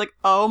Joyce is just like,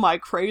 oh, my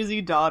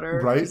crazy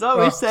daughter. Right? She's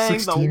always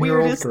saying the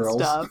weirdest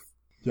stuff.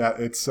 Yeah,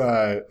 it's,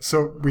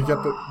 so we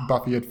get that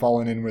Buffy had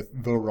fallen in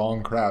with the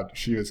wrong crowd.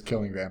 She was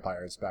killing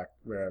vampires back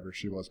wherever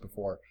she was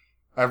before.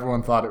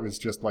 Everyone thought it was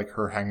just like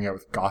her hanging out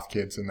with goth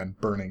kids and then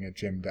burning a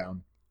gym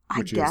down.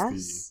 Which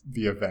is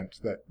the event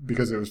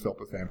because it was filled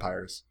with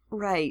vampires.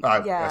 Right,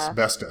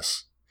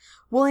 asbestos.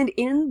 Well, and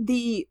in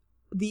the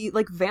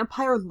like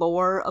vampire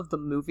lore of the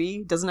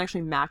movie doesn't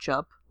actually match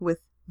up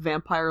with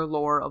vampire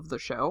lore of the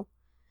show.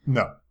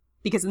 No.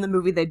 Because in the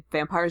movie,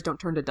 vampires don't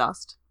turn to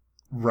dust.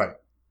 Right.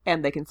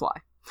 And they can fly.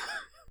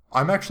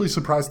 I'm actually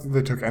surprised that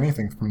they took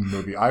anything from the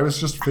movie. I was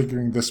just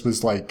figuring this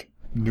was like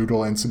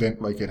noodle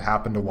incident, like it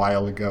happened a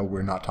while ago,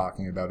 we're not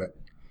talking about it.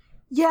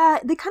 Yeah,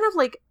 they kind of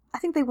like, I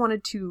think they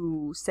wanted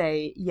to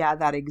say, yeah,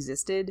 that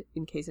existed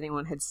in case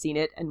anyone had seen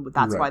it, and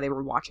that's why they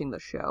were watching the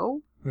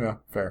show. Yeah,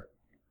 fair.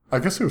 I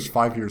guess it was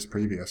 5 years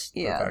previous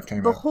that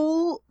came the out.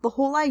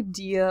 whole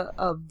idea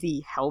of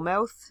the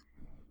Hellmouth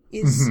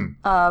is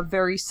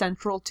very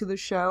central to the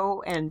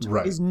show and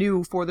is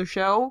new for the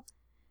show,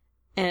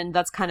 and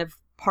that's kind of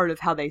part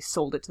of how they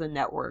sold it to the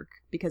network,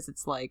 because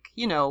it's like,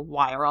 you know,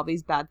 why are all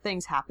these bad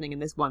things happening in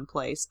this one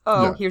place?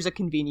 Oh, here's a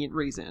convenient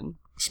reason.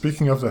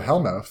 Speaking of the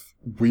Hellmouth,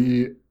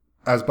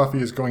 as Buffy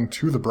is going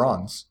to the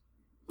Bronze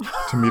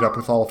to meet up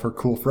with all of her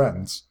cool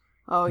friends,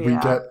 we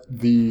get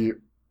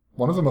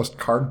one of the most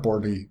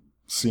cardboardy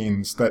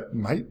scenes that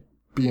might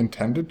be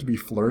intended to be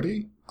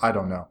flirty, I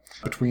don't know,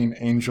 between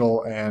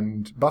Angel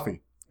and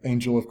Buffy.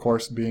 Angel, of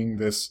course, being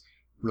this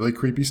really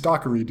creepy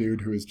stalkery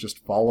dude who is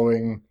just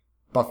following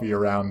Buffy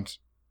around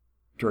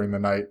during the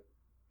night,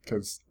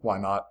 because why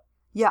not?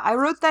 Yeah, I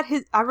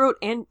wrote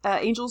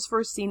Angel's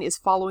first scene is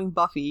following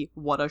Buffy.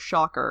 What a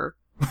shocker.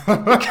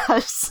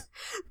 Because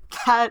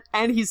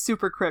and he's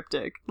super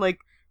cryptic. Like,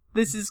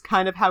 this is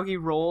kind of how he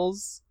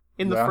rolls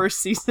in the first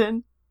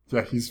season.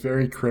 Yeah, he's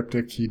very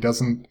cryptic. He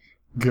doesn't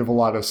give a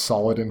lot of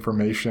solid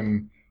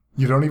information.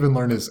 You don't even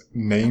learn his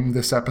name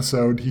this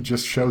episode. He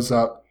just shows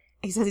up.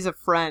 He says he's a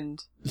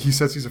friend. He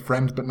says he's a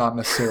friend, but not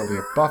necessarily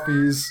of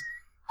Buffy's.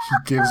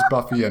 He gives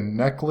Buffy a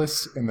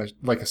necklace,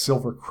 like a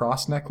silver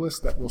cross necklace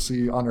that we'll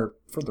see on her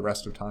for the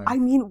rest of time. I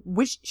mean,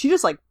 she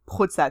just like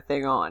puts that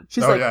thing on.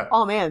 She's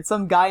oh man,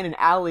 some guy in an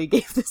alley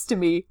gave this to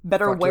me.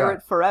 Better wear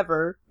it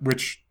forever.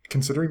 Which,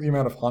 considering the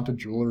amount of haunted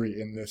jewelry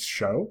in this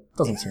show,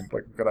 doesn't seem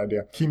like a good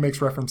idea. He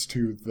makes reference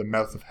to the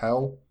mouth of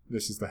hell.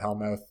 This is the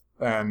Hellmouth,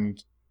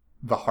 and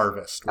the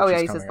harvest.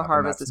 He says the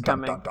harvest is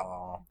coming. Dun, dun,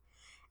 dun.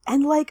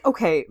 And like,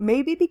 okay,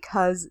 maybe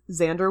because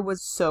Xander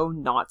was so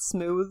not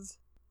smooth.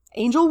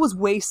 Angel was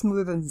way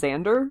smoother than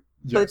Xander,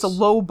 but it's a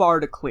low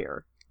bar to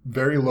clear.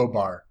 Very low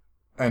bar.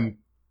 And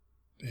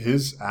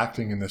his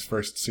acting in this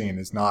first scene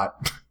is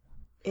not...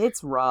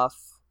 It's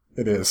rough.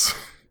 It is.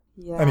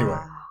 Yeah. Anyway,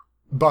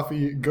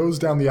 Buffy goes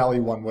down the alley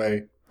one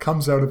way,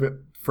 comes out of it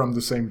from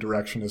the same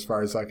direction as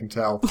far as I can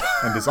tell,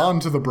 and is on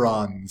to the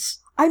Bronze.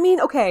 I mean,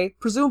 okay,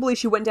 presumably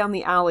she went down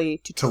the alley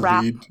to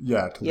trap... lead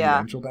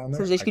Angel down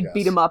there, so she could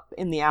beat him up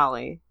in the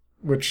alley.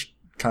 Which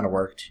kind of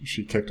worked.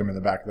 She kicked him in the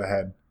back of the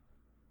head.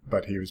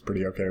 But he was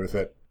pretty okay with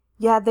it.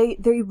 Yeah, they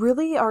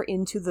really are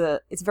into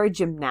it's very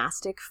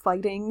gymnastic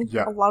fighting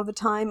a lot of the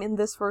time in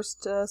this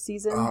first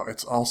season. Oh,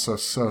 it's also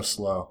so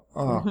slow.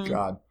 Oh,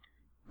 God.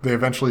 They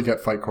eventually get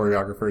fight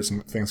choreographers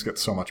and things get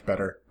so much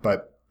better,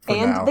 but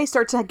they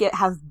start to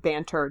have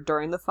banter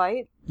during the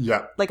fight.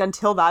 Yeah. Like,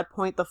 until that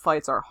point, the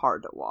fights are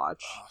hard to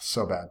watch. Oh,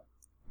 so bad.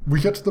 We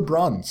get to the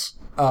Bronze.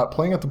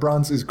 Playing at the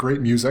Bronze is great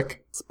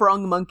music.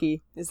 Sprung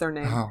Monkey is their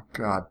name. Oh,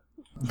 God.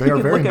 They are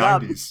very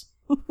 90s.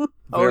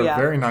 They're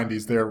very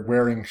 90s. They're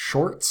wearing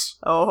shorts.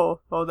 Oh,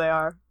 they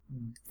are.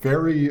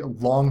 Very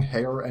long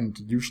hair and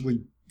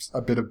usually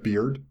a bit of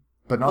beard,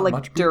 but not like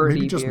much beard.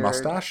 Maybe just beard.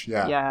 mustache.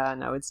 Yeah. Yeah,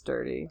 no, it's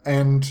dirty.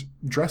 And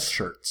dress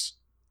shirts.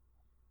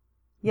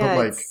 Yeah,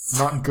 but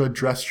not good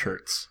dress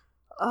shirts.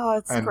 Oh,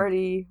 it's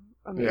pretty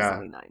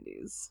amazingly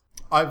 90s.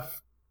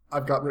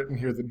 I've got written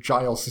here that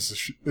Giles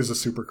is a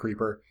super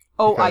creeper.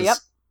 Oh, yep.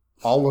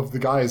 All of the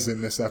guys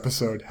in this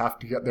episode have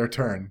to get their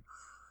turn.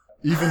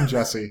 Even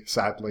Jesse,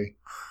 sadly.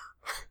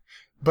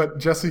 But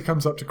Jesse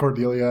comes up to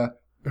Cordelia,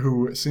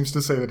 who seems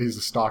to say that he's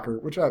a stalker,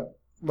 which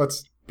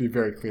let's be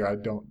very clear, I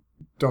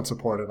don't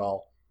support at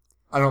all.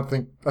 I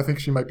think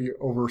she might be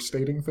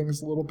overstating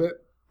things a little bit.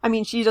 I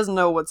mean, she doesn't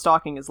know what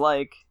stalking is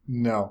like.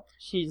 No.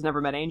 She's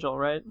never met Angel,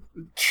 right?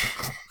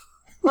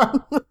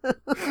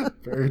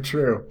 Very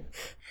true.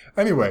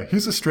 Anyway,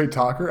 he's a straight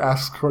talker,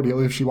 asks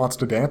Cordelia if she wants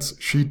to dance.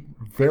 She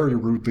very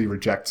rudely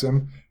rejects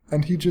him.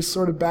 And he just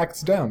sort of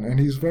backs down, and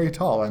he's very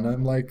tall, and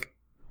I'm like,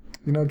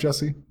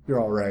 Jesse, you're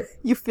all right.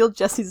 You feel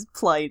Jesse's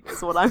plight,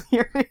 is what I'm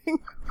hearing.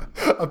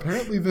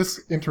 Apparently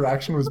this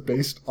interaction was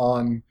based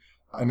on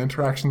an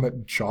interaction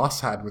that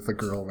Joss had with a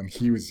girl when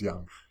he was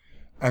young.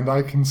 And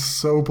I can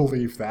so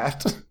believe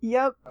that.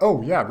 Yep.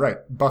 Oh, yeah, right.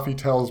 Buffy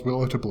tells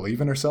Willow to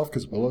believe in herself,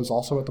 because Willow's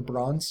also at the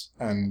Bronze,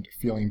 and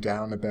feeling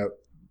down about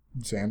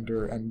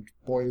Xander and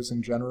boys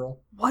in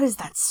general. What is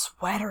that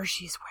sweater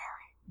she's wearing?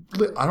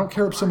 I don't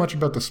care so much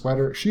about the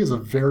sweater. She has a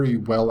very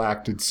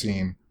well-acted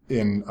scene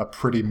in a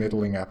pretty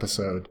middling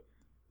episode.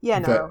 Yeah,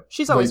 no.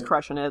 She's always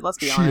crushing it, let's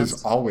be honest. She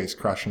is always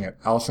crushing it.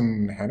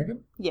 Allison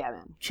Hannigan? Yeah,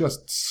 man.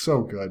 Just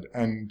so good.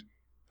 And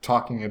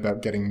talking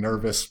about getting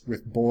nervous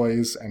with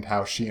boys and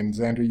how she and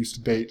Xander used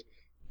to date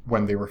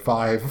when they were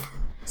 5.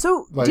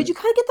 So, did you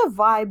kind of get the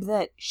vibe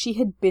that she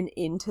had been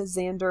into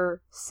Xander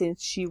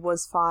since she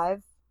was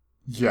 5?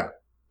 Yeah.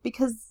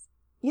 Because,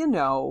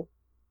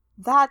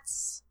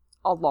 that's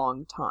a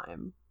long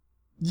time.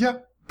 Yeah,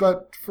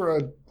 but for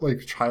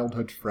a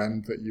childhood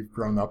friend that you've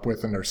grown up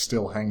with and are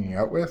still hanging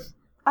out with,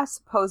 I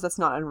suppose that's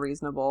not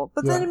unreasonable,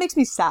 but Yeah. then it makes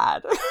me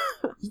sad.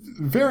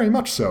 Very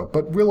much so,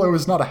 but Willow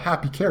is not a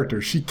happy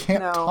character. She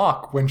can't No.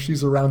 talk when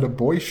she's around a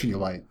boy she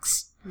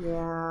likes.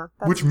 Yeah,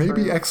 that's Which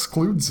maybe true.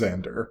 excludes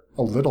Xander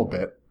a little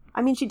bit.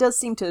 I mean, she does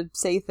seem to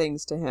say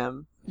things to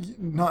him.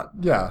 Not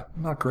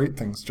great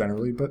things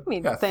generally, but I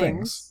mean, yeah,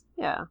 things.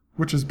 Yeah.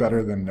 Which is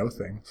better than no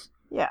things.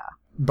 Yeah.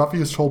 Buffy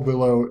has told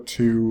Willow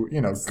to,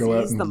 go out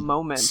and Seize the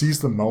moment. Seize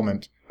the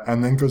moment,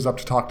 and then goes up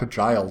to talk to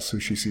Giles, who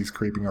she sees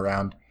creeping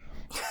around,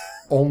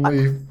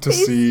 only to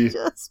see...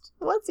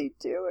 What's he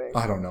doing?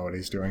 I don't know what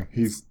he's doing.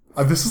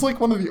 This is like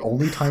one of the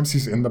only times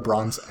he's in the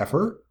bronze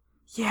ever.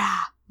 Yeah,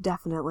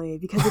 definitely,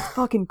 because it's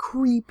fucking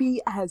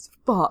creepy as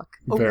fuck.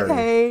 Very.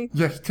 Okay?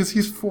 Yeah, because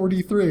he's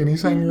 43 and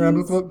he's hanging around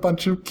with a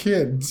bunch of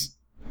kids.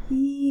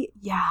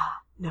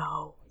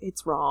 No,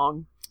 it's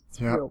wrong. It's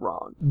real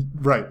wrong.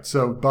 Right,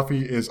 so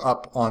Buffy is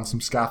up on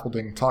some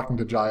scaffolding talking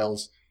to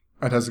Giles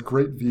and has a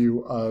great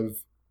view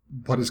of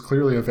what is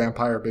clearly a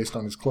vampire based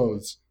on his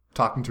clothes,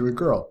 talking to a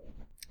girl.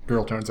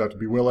 Girl turns out to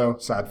be Willow,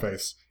 sad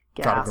face.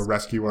 Gotta go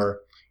rescue her.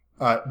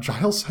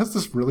 Giles has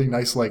this really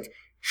nice,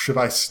 should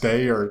I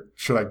stay or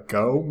should I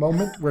go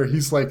moment where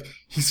he's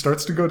he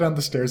starts to go down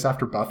the stairs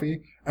after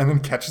Buffy and then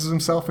catches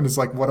himself and is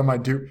like, what am I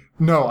doing?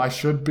 No, I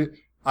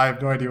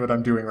have no idea what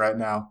I'm doing right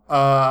now.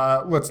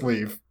 Let's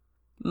leave.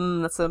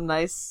 That's some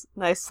nice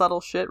subtle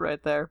shit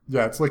right there.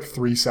 Yeah, it's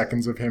 3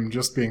 seconds of him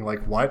just being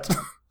like, what?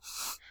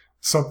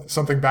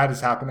 Something bad is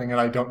happening and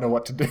I don't know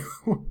what to do.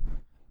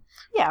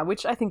 Yeah,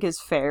 which I think is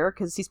fair,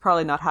 because he's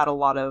probably not had a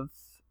lot of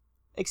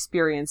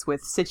experience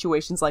with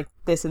situations like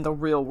this in the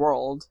real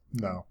world.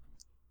 No.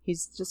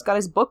 He's just got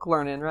his book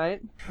learning,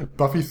 right?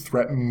 Buffy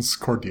threatens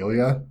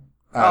Cordelia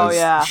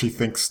as she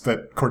thinks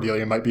that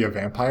Cordelia might be a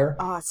vampire.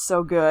 Oh, it's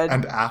so good.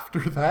 And after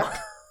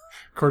that,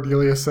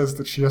 Cordelia says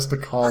that she has to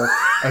call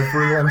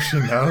everyone she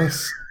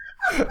knows.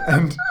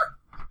 And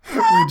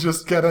we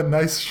just get a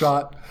nice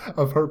shot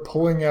of her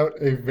pulling out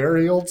a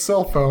very old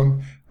cell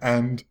phone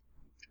and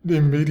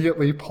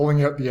immediately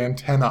pulling out the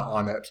antenna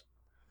on it.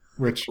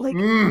 Which,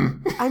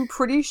 I'm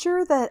pretty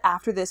sure that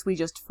after this we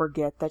just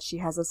forget that she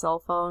has a cell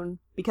phone.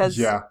 Because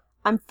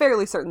I'm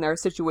fairly certain there are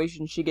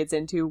situations she gets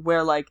into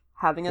where,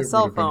 having a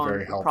cell phone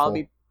would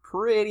probably be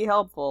pretty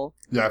helpful.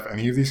 Yeah, if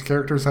any of these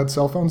characters had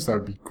cell phones, that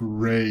would be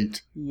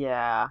great.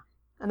 Yeah.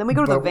 And then we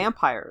go to the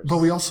vampires. But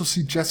we also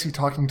see Jessie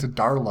talking to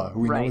Darla,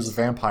 who we know is a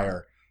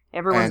vampire.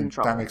 Everyone's in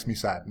trouble. That makes me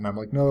sad. And I'm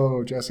like,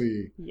 no,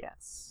 Jessie.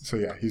 Yes. So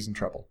yeah, he's in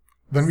trouble.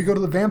 Then we go to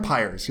the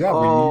vampires.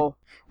 Yeah,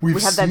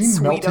 we've have that seen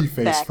sweet Melty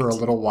Face effect. for a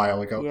little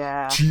while ago.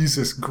 Yeah.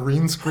 Jesus,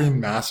 green screen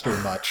master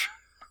much.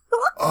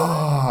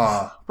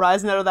 Oh.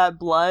 Rising out of that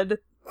blood.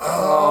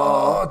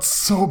 Oh, it's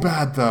so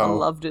bad though. I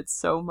loved it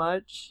so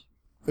much.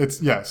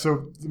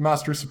 So the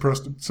master's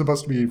supposed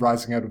to be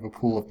rising out of a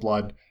pool of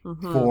blood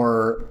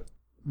for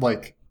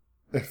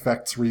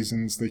effects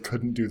reasons. They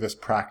couldn't do this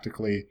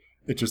practically.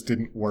 It just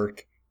didn't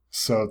work.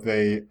 So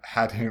they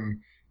had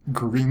him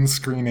green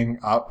screening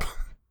up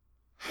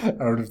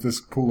out of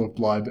this pool of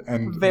blood,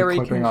 and very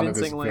the clipping on it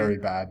is very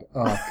bad.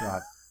 Oh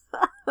god.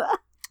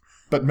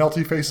 But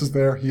Melty Face is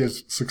there. He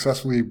has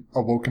successfully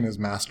awoken his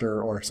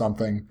master or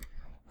something.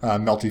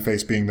 Melty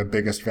Face being the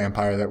biggest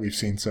vampire that we've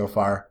seen so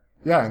far.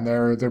 Yeah, and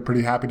they're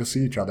pretty happy to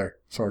see each other,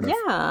 sort of.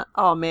 Yeah.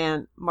 Oh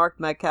man, Mark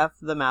Metcalf,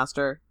 the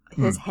master.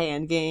 His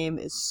hand game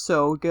is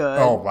so good.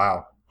 Oh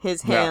wow.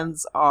 His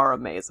hands are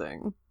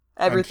amazing.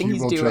 Everything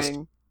he's doing.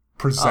 Just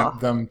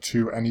present them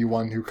to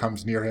anyone who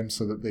comes near him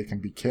so that they can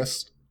be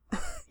kissed.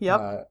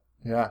 Yep.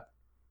 Yeah.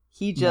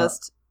 He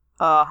just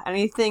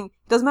anything,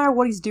 doesn't matter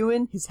what he's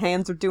doing, his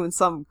hands are doing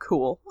something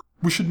cool.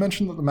 We should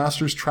mention that the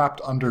Master's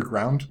trapped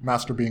underground,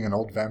 Master being an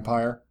old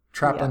vampire,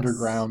 trapped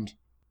underground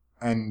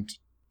and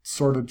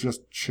sort of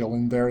just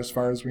chilling there as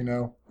far as we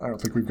know. I don't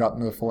think we've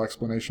gotten a full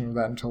explanation of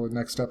that until the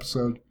next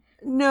episode.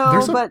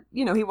 No, but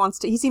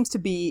he seems to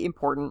be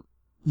important.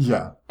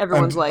 Yeah.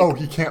 Everyone's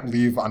he can't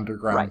leave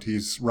underground. Right.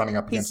 He's running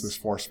up against this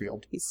force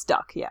field. He's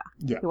stuck, yeah.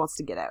 He wants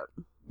to get out.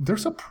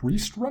 There's a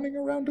priest running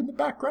around in the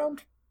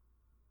background.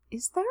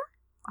 Is there?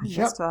 I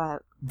missed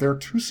that. There are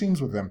 2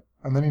 scenes with him,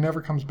 and then he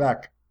never comes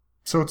back.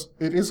 So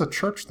it is a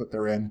church that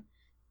they're in.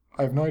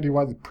 I have no idea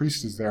why the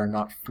priest is there and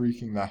not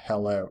freaking the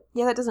hell out.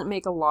 Yeah, that doesn't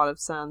make a lot of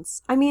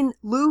sense. I mean,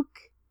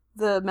 Luke,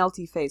 the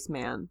melty face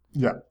man.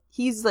 Yeah.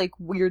 He's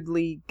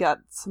weirdly got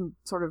some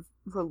sort of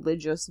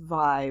religious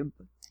vibe.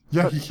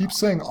 Yeah, he keeps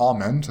saying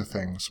amen to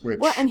things, which...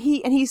 Well, and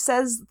he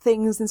says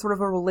things in sort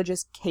of a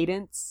religious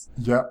cadence.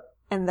 Yeah.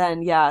 And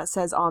then,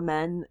 says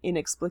amen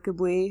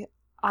inexplicably.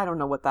 I don't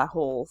know what that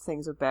whole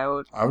thing's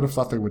about. I would have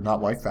thought they would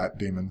not like that,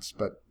 demons,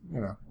 but,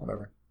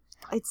 whatever.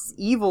 It's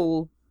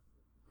evil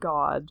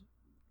God.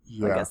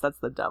 Yeah. I guess that's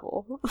the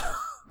devil.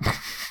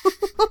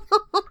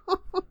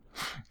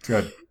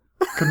 Good.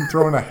 Couldn't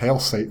throw in a Hail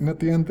Satan at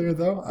the end there,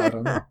 though? I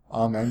don't know.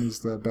 Amen is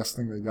the best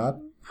thing they got.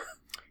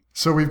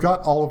 So we've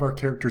got all of our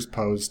characters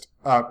poised.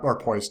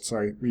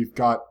 We've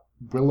got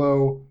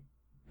Willow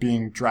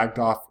being dragged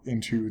off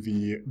into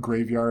the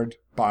graveyard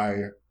by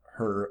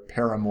her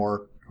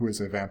paramour, who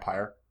is a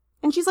vampire.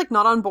 And she's, like,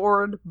 not on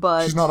board,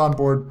 but... She's not on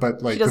board,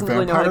 but, like, she the doesn't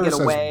really know how to vampires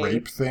get away. as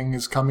rape thing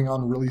is coming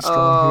on really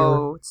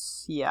strong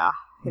it's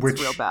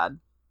Which- real bad.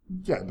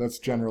 here. Yeah, that's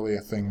generally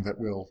a thing that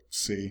we'll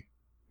see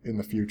in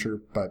the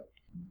future, but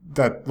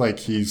that, like,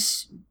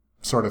 he's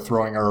sort of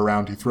throwing her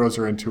around. He throws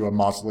her into a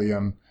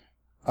mausoleum.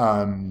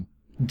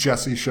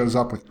 Jesse shows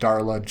up with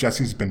Darla.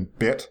 Jesse's been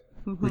bit,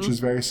 which is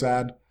very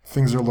sad.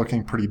 Things are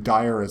looking pretty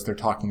dire as they're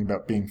talking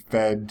about being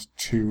fed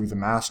to the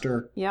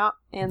master. Yeah,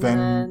 and Then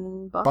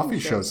then Buffy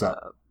shows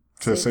up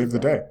to save the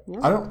day. Yeah.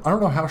 I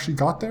don't know how she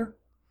got there.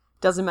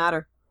 Doesn't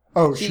matter.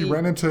 Oh, she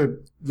ran into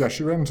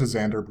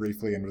Xander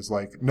briefly and was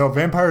like, "No,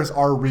 vampires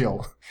are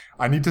real.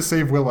 I need to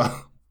save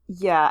Willow."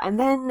 Yeah, and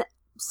then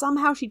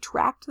somehow she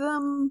tracked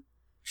them.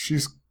 She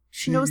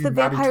knows that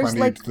natty vampires 20'd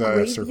like the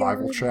graveyards.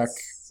 survival check.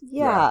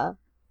 Yeah.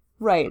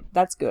 Right,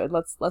 that's good.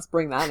 Let's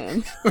bring that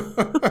in.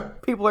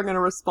 People are going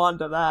to respond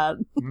to that.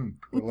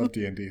 We love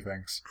D&D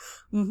things.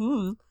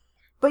 Mm-hmm.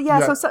 But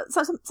yeah, so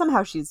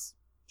somehow she's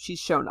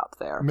shown up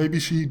there. Maybe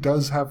she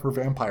does have her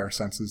vampire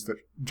senses that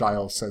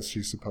Giles says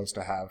she's supposed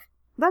to have.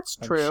 That's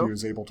And true. she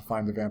was able to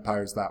find the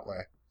vampires that way.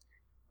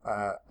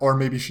 Or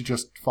maybe she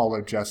just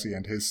followed Jesse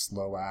and his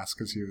slow ass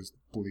because he was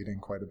bleeding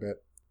quite a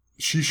bit.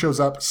 She shows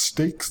up,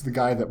 stakes the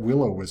guy that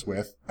Willow was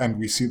with, and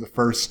we see the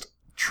first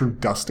true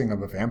dusting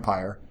of a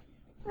vampire.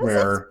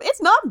 Where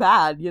it's not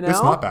bad, you know?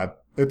 It's not bad.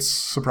 It's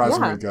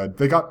surprisingly good.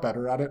 They got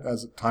better at it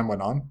as time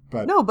went on,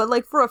 but No, but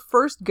like for a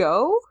first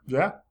go,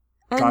 yeah.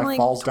 and Guy like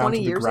falls down 20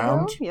 to the years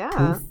ground. ago, yeah.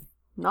 Poof.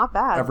 Not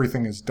bad.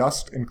 Everything is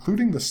dust,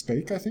 including the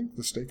steak, I think.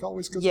 The steak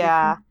always goes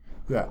Yeah.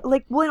 with me. Yeah.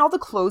 Like when all the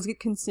clothes get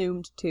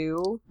consumed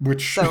too.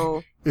 Which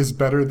So is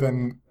better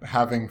than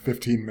having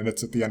 15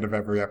 minutes at the end of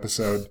every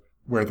episode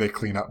where they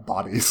clean up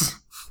bodies.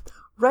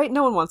 right,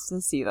 no one wants to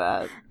see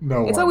that.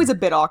 No It's one. always a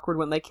bit awkward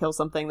when they kill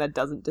something that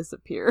doesn't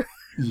disappear.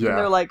 Yeah.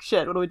 They're like,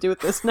 shit, what do we do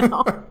with this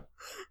now?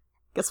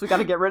 Guess we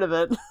gotta get rid of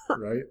it.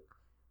 Right?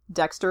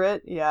 Dexter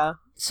it, yeah.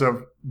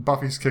 So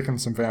Buffy's kicking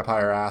some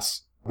vampire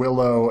ass.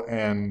 Willow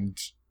and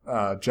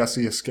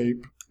Jesse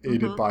escape,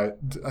 aided by,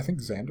 I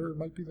think Xander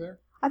might be there.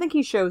 I think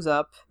he shows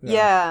up. Yeah.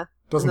 Yeah.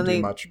 Doesn't And do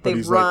then much, they but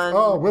he's run.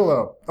 like, "Oh,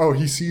 Willow." Oh,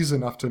 he sees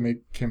enough to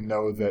make him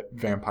know that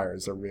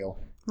vampires are real.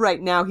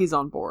 Right, now he's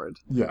on board.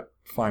 Yeah,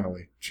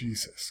 finally.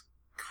 Jesus.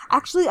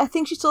 Actually, I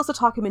think she still has to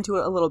talk him into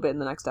it a little bit in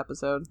the next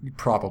episode.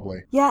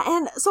 Probably. Yeah,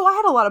 and so I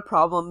had a lot of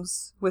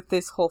problems with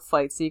this whole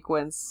fight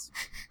sequence.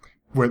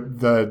 With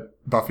the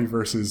Buffy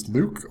versus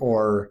Luke,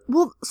 or...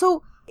 Well,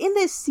 so in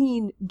this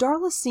scene,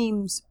 Darla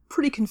seems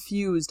pretty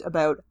confused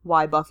about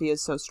why Buffy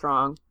is so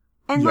strong.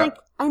 And, Yeah. like,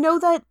 I know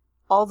that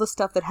all the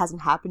stuff that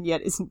hasn't happened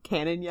yet isn't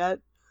canon yet,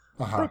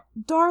 but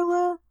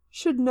Darla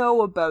should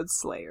know about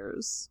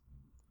Slayers.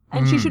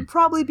 And she should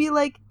probably be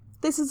like,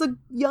 this is a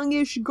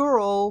youngish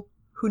girl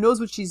who knows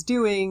what she's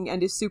doing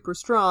and is super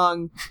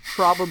strong,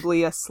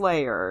 probably a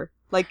Slayer.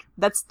 Like,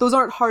 those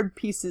aren't hard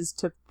pieces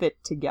to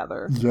fit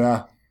together.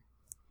 Yeah.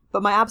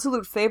 But my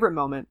absolute favorite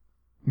moment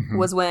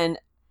was when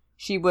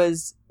she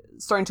was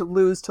starting to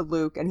lose to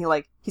Luke, and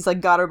he's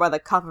got her by the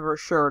cuff of her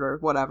shirt or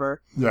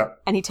whatever, Yeah.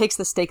 and he takes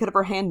the steak out of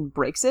her hand and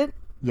breaks it,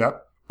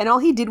 Yep. and all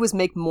he did was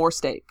make more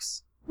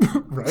steaks.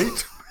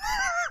 Right?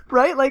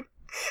 Right? Like,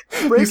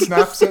 He break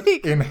snaps the it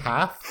steak. in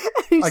half,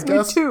 He I just made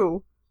guess.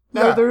 two.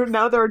 Yeah.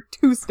 Now there are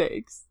two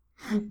steaks.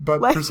 But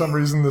Like- for some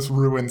reason this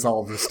ruins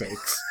all of the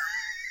steaks.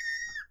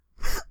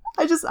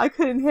 I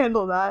couldn't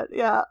handle that.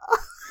 Yeah.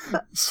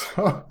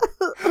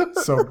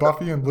 So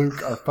Buffy and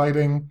Luke are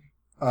fighting.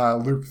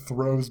 Luke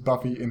throws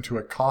Buffy into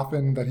a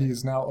coffin that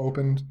he's now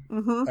opened,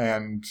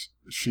 and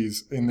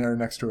she's in there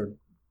next to a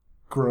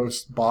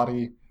gross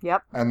body.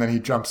 Yep. And then he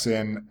jumps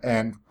in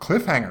and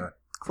cliffhanger.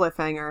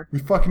 Cliffhanger. We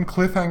fucking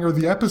cliffhanger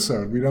the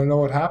episode. We don't know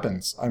what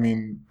happens. I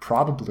mean,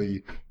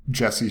 probably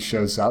Jesse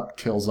shows up,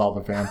 kills all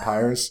the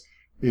vampires,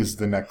 is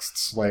the next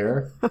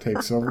Slayer,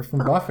 takes over from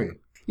Buffy.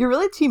 You're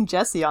really Team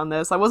Jesse on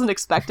this. I wasn't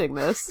expecting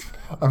this.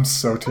 I'm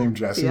so Team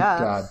Jesse. Yeah.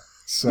 God,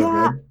 so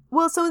Yeah. good.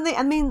 Well, so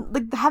having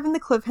the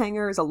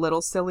cliffhanger is a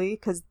little silly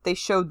because they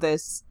showed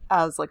this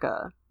as like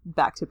a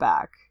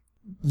back-to-back.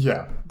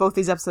 Yeah. Both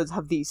these episodes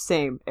have the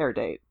same air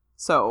date,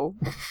 so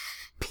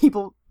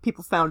people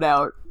found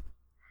out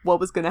what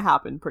was going to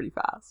happen pretty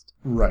fast.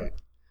 Right.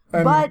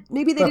 And but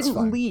maybe they that's didn't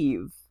fine.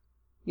 leave,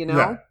 you know?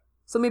 Yeah.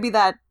 So maybe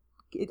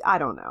I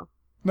don't know.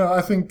 No,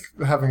 I think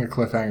having a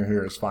cliffhanger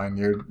here is fine.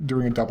 You're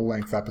doing a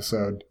double-length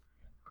episode.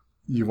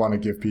 You want to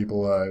give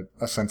people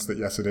a sense that,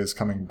 yes, it is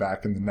coming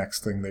back, and the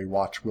next thing they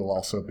watch will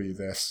also be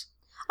this.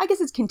 I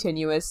guess it's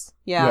continuous.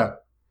 Yeah.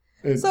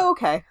 So,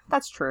 okay.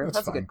 That's true. That's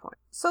That's a fine. good point.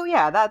 So,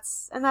 yeah,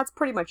 that's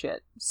pretty much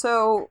it.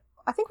 So,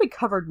 I think we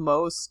covered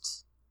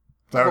most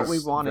That what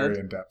was we wanted. very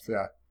in-depth,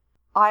 yeah.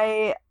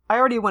 I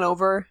already went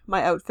over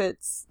my outfit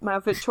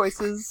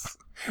choices.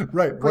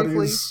 Right.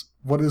 Briefly.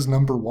 What is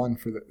number one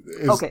for the...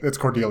 Okay. It's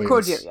Cordelia's.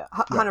 Cordelia,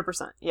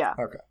 100%. Yeah.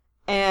 Okay.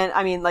 And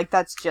I mean, like,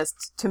 that's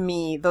just, to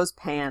me, those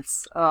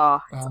pants. It's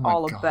my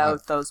all God.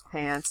 about those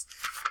pants.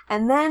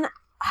 And then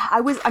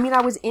I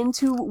was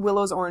into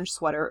Willow's orange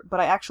sweater, but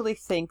I actually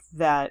think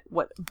that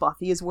what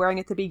Buffy is wearing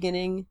at the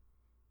beginning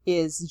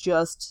is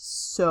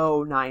just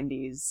so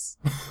 90s.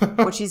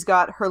 When she's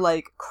got her,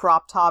 like,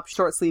 crop top,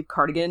 short sleeve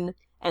cardigan,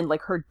 and,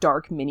 like, her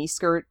dark mini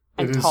skirt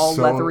and tall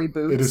leathery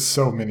boots. It is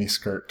so mini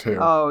skirt, too.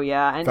 Oh,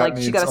 yeah. And, That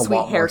like, she got a needs a sweet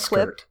lot hair more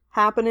clip skirt.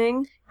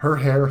 happening. Her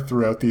hair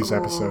throughout these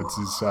episodes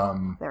is...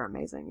 They're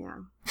amazing, yeah.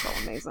 So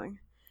amazing.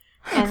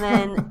 And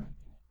then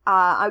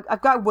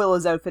I've got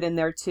Willow's outfit in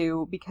there,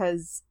 too,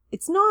 because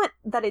it's not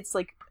that it's,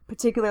 like,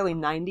 particularly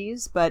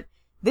 90s, but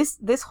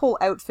this whole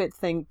outfit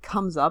thing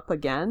comes up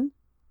again.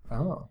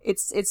 Oh.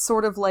 It's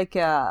sort of like,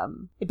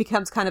 it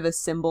becomes kind of a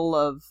symbol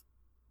of,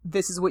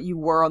 this is what you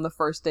were on the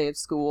first day of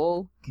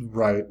school.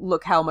 Right.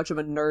 Look how much of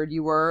a nerd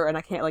you were, and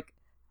I can't, like,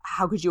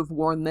 how could you have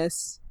worn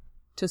this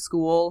to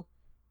school?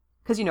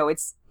 Because, you know,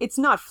 it's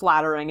not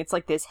flattering. It's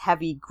like this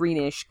heavy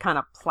greenish kind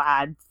of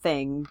plaid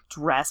thing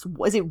dress.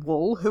 Is it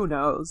wool? Who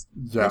knows?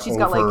 Yeah, and she's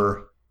got,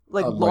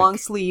 like long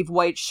sleeve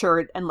white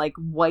shirt and, like,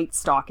 white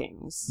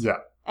stockings. Yeah.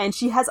 And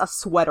she has a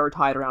sweater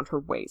tied around her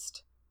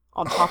waist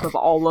on top of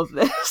all of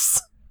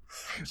this.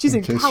 She's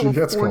in California. She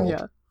gets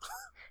cold.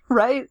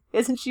 Right?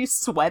 Isn't she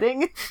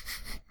sweating?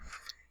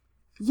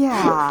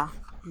 Yeah.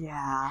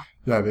 Yeah.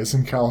 Yeah, it is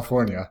in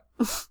California.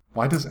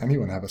 Why does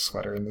anyone have a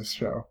sweater in this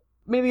show?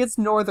 Maybe it's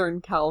Northern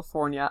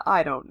California.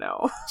 I don't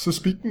know. So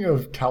speaking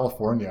of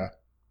California,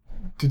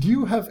 did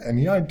you have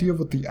any idea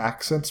what the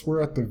accents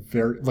were at the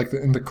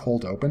in the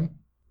cold open?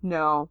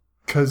 No.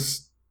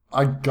 Because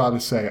I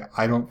gotta say,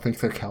 I don't think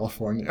they're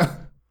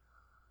California.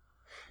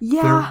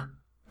 Yeah.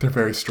 They're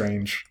very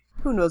strange.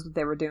 Who knows what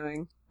they were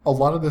doing? A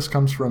lot of this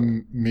comes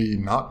from me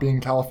not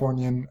being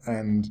Californian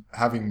and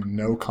having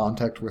no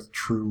contact with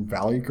true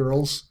Valley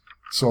girls.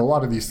 So a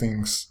lot of these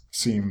things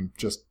seem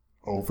just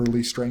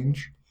overly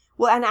strange.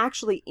 Well, and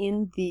actually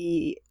in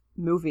the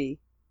movie,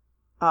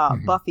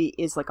 Buffy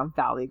is like a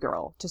Valley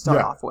girl to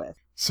start off with.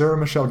 Sarah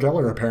Michelle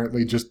Gellar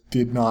apparently just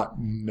did not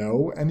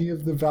know any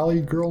of the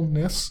Valley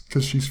girl-ness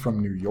because she's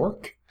from New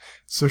York.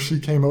 So she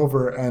came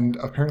over, and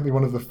apparently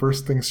one of the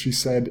first things she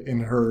said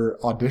in her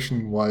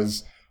audition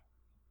was,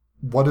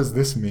 "What does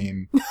this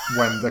mean?"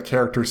 when the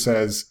character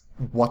says,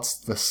 "What's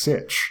the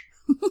sitch?"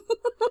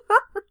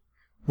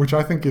 Which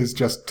I think is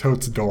just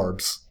totes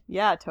adorbs.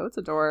 Yeah, totes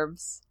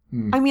adorbs.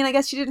 I mean, I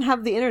guess she didn't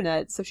have the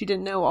internet, so she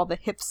didn't know all the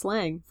hip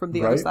slang from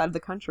the other side of the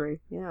country.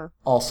 Yeah.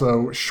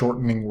 Also,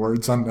 shortening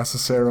words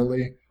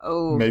unnecessarily.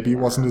 Oh, maybe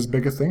wasn't as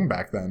big a thing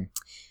back then.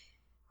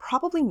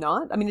 Probably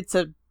not. I mean,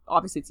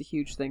 obviously it's a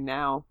huge thing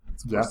now.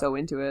 We're so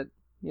into it.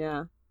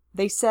 Yeah.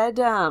 They said,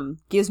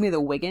 gives me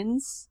the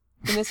Wiggins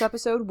in this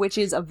episode, which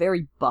is a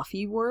very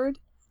Buffy word.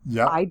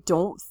 Yeah. I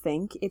don't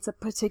think it's a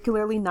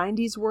particularly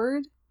 90s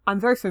word.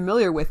 I'm very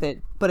familiar with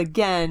it, but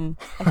again,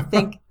 I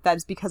think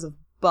that's because of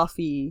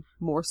Buffy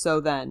more so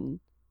than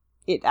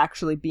it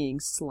actually being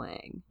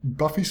slang.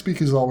 Buffy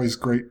speak is always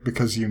great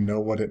because you know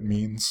what it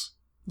means.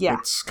 Yeah.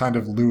 It's kind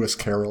of Lewis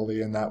Carroll-y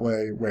in that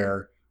way,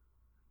 where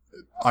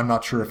I'm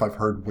not sure if I've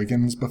heard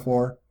Wiggins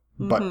before,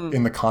 but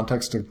in the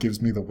context of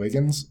gives me the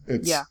Wiggins,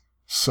 it's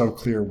so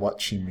clear what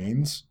she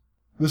means.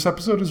 This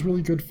episode is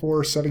really good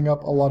for setting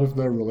up a lot of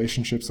the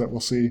relationships that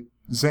we'll see.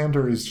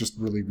 Xander is just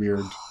really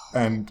weird,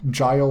 and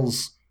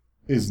Giles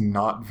is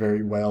not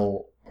very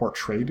well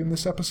portrayed in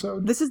this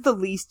episode. This is the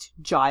least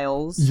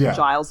Giles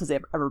Giles has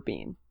ever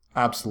been.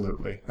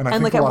 Absolutely. And I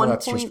think a lot of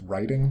that's just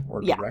writing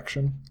or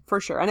direction. For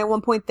sure. And at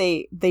one point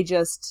they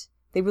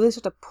really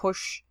start to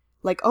push,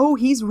 like, oh,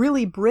 he's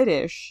really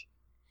British.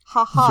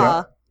 Haha.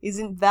 Yeah.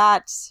 Isn't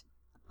that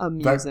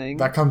amusing?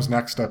 That comes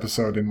next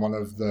episode in one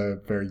of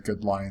the very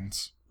good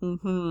lines.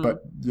 Mm-hmm.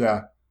 But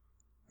yeah,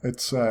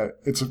 it's a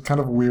kind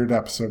of a weird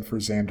episode for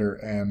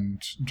Xander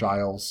and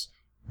Giles.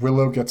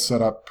 Willow gets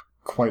set up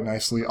quite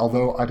nicely,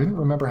 although I didn't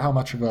remember how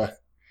much of a...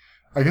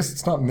 I guess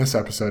it's not in this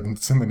episode, and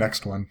it's in the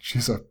next one.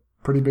 She's a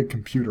pretty big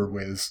computer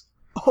whiz.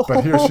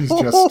 But here she's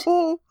just...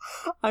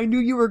 I knew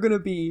you were going to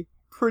be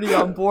pretty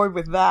on board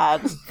with that.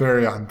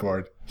 Very on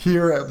board.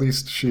 Here, at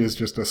least, she is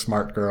just a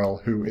smart girl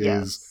who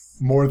is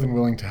more than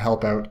willing to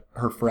help out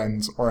her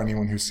friends or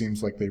anyone who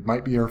seems like they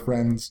might be her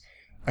friends,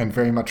 and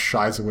very much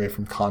shies away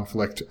from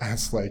conflict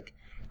as, like,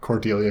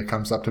 Cordelia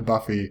comes up to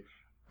Buffy,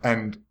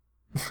 and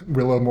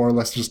Willow more or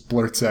less just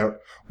blurts out,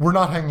 "We're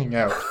not hanging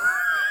out."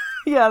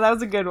 Yeah, that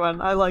was a good one.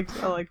 I liked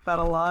that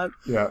a lot.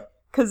 Yeah.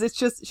 Because it's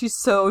just, she's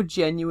so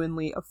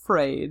genuinely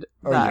afraid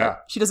that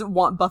she doesn't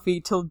want Buffy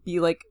to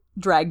be, like,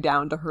 dragged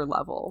down to her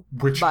level.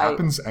 Which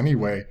happens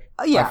anyway.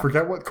 I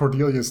forget what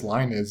Cordelia's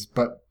line is,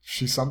 but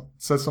she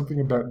says something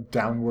about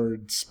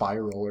downward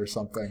spiral or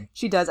something.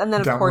 She does, and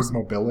then, of downward course,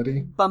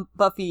 mobility.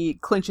 Buffy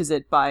clinches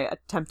it by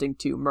attempting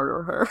to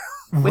murder her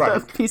with a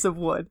piece of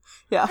wood.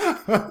 Yeah.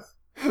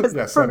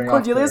 From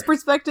Cordelia's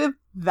perspective,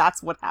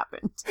 that's what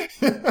happened.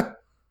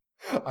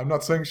 I'm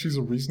not saying she's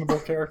a reasonable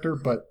character,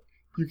 but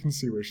you can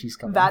see where she's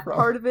coming from. That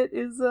part of it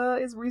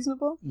is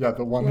reasonable. Yeah,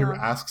 the one who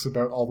asks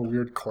about all the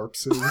weird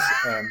corpses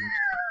and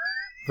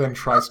then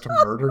tries to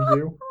murder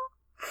you.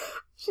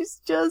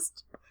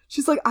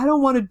 She's like, I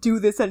don't want to do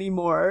this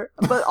anymore.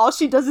 But all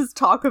she does is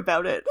talk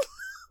about it.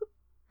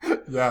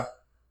 Yeah.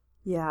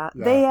 Yeah,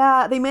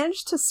 Yeah. they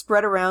managed to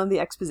spread around the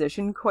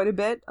exposition quite a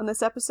bit on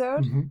this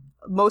episode. Mm-hmm.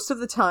 Most of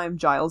the time,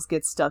 Giles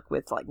gets stuck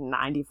with like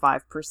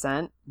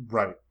 95%.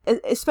 Right.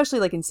 Especially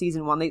like in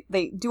season 1.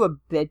 They do a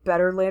bit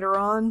better later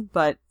on,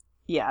 but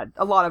yeah,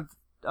 a lot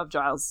of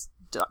Giles'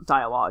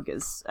 dialogue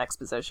is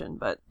exposition,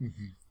 but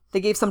they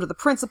gave some to the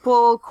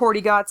principal,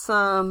 Cordy got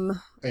some.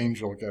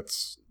 Angel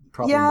gets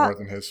probably more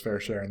than his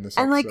fair share in this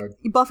and episode.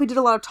 Like Buffy did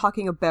a lot of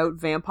talking about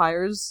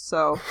vampires,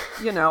 so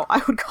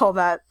I would call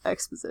that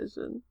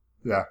exposition.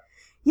 Yeah.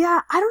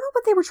 Yeah, I don't know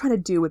what they were trying to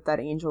do with that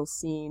Angel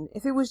scene.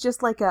 If it was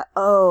just like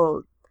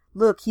oh,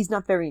 look, he's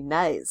not very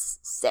nice,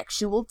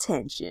 sexual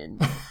tension.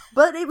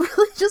 But it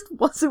really just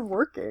wasn't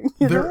working.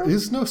 There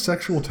is no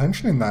sexual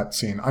tension in that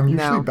scene. I'm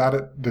usually bad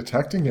at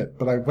detecting it,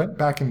 but I went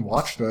back and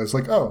watched it. I was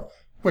like, oh,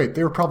 wait,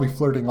 they were probably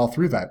flirting all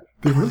through that.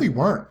 They really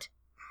weren't.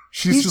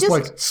 She's just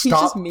like,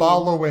 stop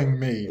following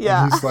me.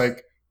 Yeah. And he's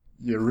like,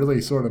 you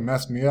really sort of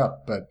messed me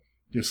up, but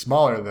you're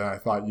smaller than I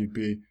thought you'd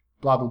be.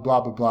 Blah, blah,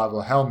 blah, blah, blah,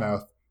 blah,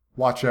 Hellmouth.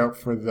 Watch out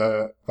for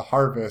the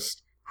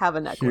harvest. Have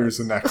a necklace. Here's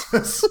a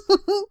necklace.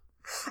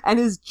 And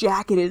his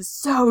jacket is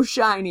so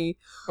shiny.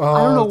 Oh,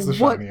 I don't know it's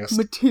the what shiniest.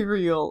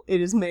 material it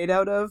is made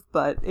out of,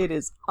 but it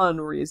is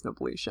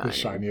unreasonably shiny. The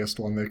shiniest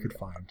one they could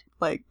find.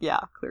 Like,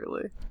 yeah,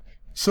 clearly.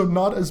 So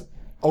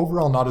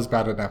overall not as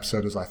bad an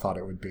episode as I thought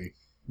it would be.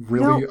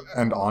 Really,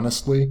 and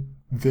honestly,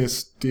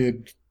 this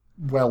did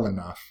well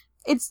enough.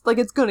 It's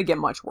going to get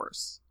much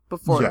worse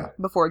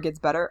before it gets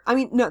better. I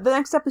mean, no, the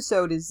next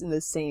episode is in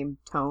the same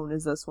tone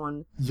as this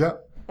one.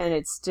 Yep. And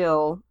it's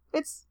still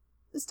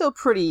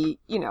pretty,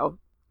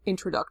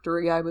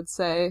 introductory, I would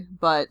say,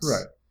 but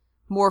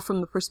more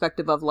from the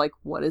perspective of like,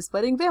 what is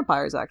fighting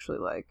vampires actually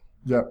like?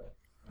 Yep.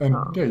 And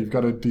you've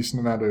got a decent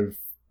amount of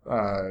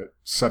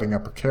setting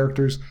up of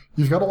characters.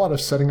 You've got a lot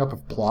of setting up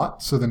of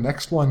plot. So the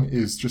next one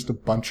is just a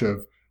bunch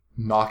of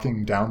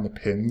knocking down the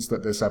pins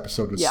that this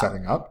episode was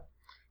setting up,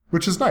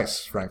 which is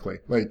nice, frankly.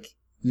 Like,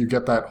 you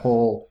get that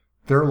whole,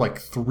 there are like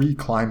 3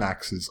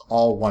 climaxes,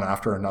 all one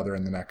after another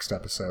in the next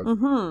episode.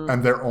 Mm-hmm.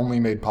 And they're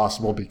only made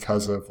possible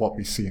because of what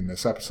we see in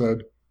this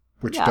episode,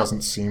 which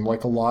doesn't seem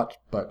like a lot,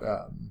 but...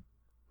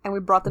 and we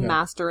brought the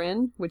Master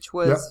in, which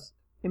was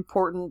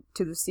important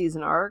to the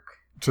season arc.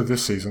 To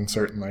this season,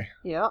 certainly.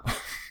 Yeah.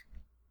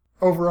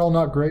 Overall,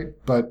 not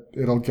great, but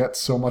it'll get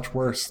so much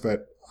worse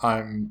that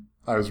I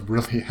was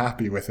really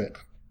happy with it.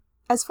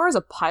 As far as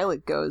a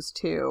pilot goes,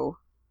 too,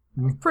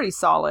 pretty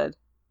solid.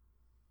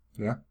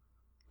 Yeah.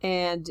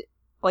 And,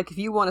 like, if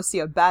you want to see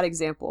a bad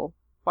example,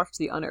 watch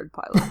the unaired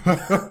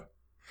pilot.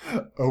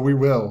 Oh, we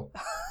will.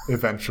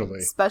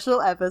 Eventually.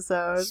 Special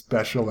episode.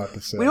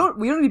 We don't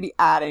need to be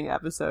adding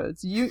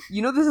episodes. You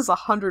know this is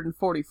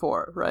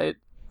 144, right?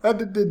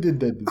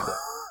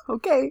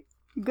 Okay,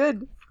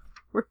 good.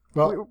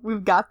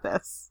 We've got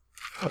this.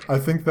 I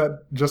think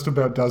that just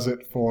about does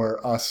it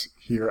for us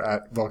here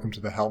at Welcome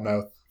to the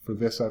Hellmouth for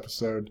this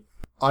episode.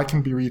 I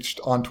can be reached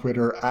on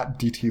Twitter at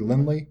DT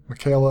Lindley.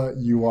 Michaela,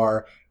 you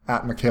are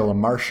at Michaela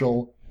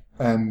Marshall.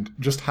 And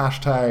just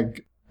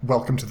hashtag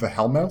Welcome to the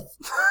Hellmouth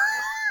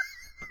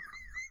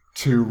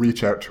to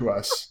reach out to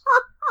us.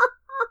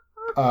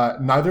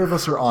 Neither of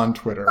us are on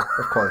Twitter,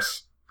 of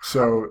course.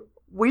 So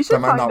we should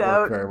that might not find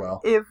out work very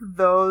well. if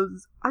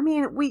those... I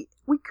mean, we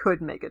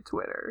could make a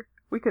Twitter.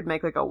 We could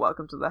make like a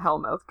Welcome to the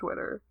Hellmouth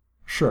Twitter.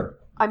 Sure.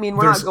 I mean,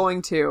 we're not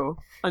going to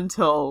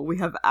until we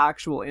have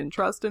actual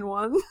interest in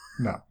one.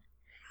 No.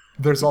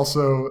 There's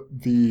also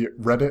the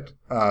Reddit,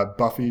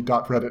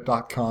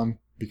 buffy.reddit.com,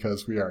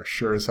 because we are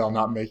sure as hell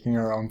not making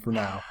our own for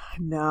now.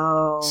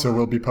 No. So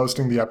we'll be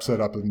posting the episode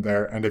up in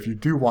there, and if you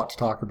do want to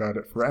talk about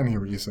it for any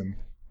reason,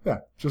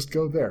 just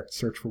go there.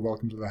 Search for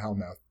Welcome to the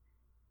Hellmouth.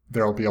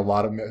 There'll be a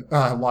lot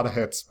of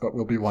hits, but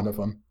we'll be one of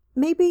them.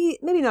 Maybe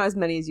not as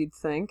many as you'd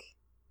think.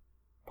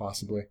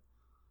 Possibly.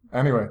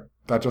 Anyway,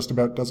 that just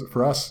about does it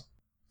for us.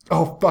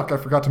 Oh, fuck, I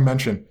forgot to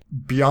mention.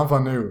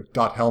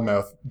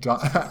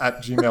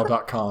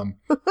 bienvenue.hellmouth@gmail.com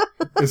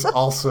is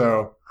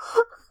also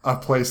a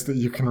place that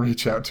you can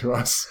reach out to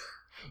us.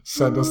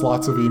 Send us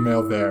lots of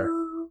email there.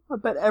 I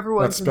bet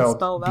everyone That's can spelled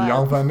spell that.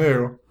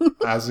 bienvenue,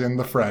 as in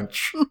the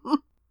French.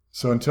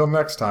 So until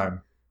next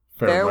time,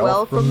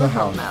 farewell from the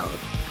Hellmouth.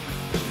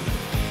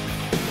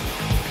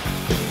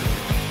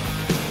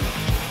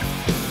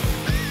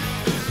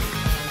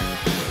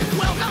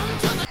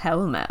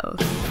 Hellmouth.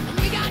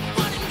 We got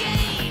fun and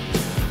games.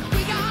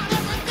 We got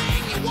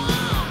everything you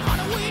want. How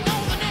do we know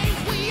the names?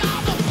 We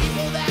are the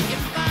people that can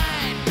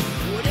find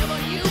whatever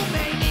you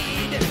may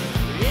need.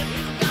 If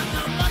you got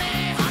the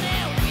money,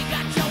 honey, we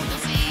got your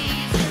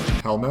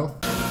disease.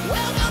 Hellmouth?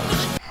 Welcome to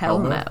the Hellmouth.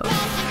 Hellmouth.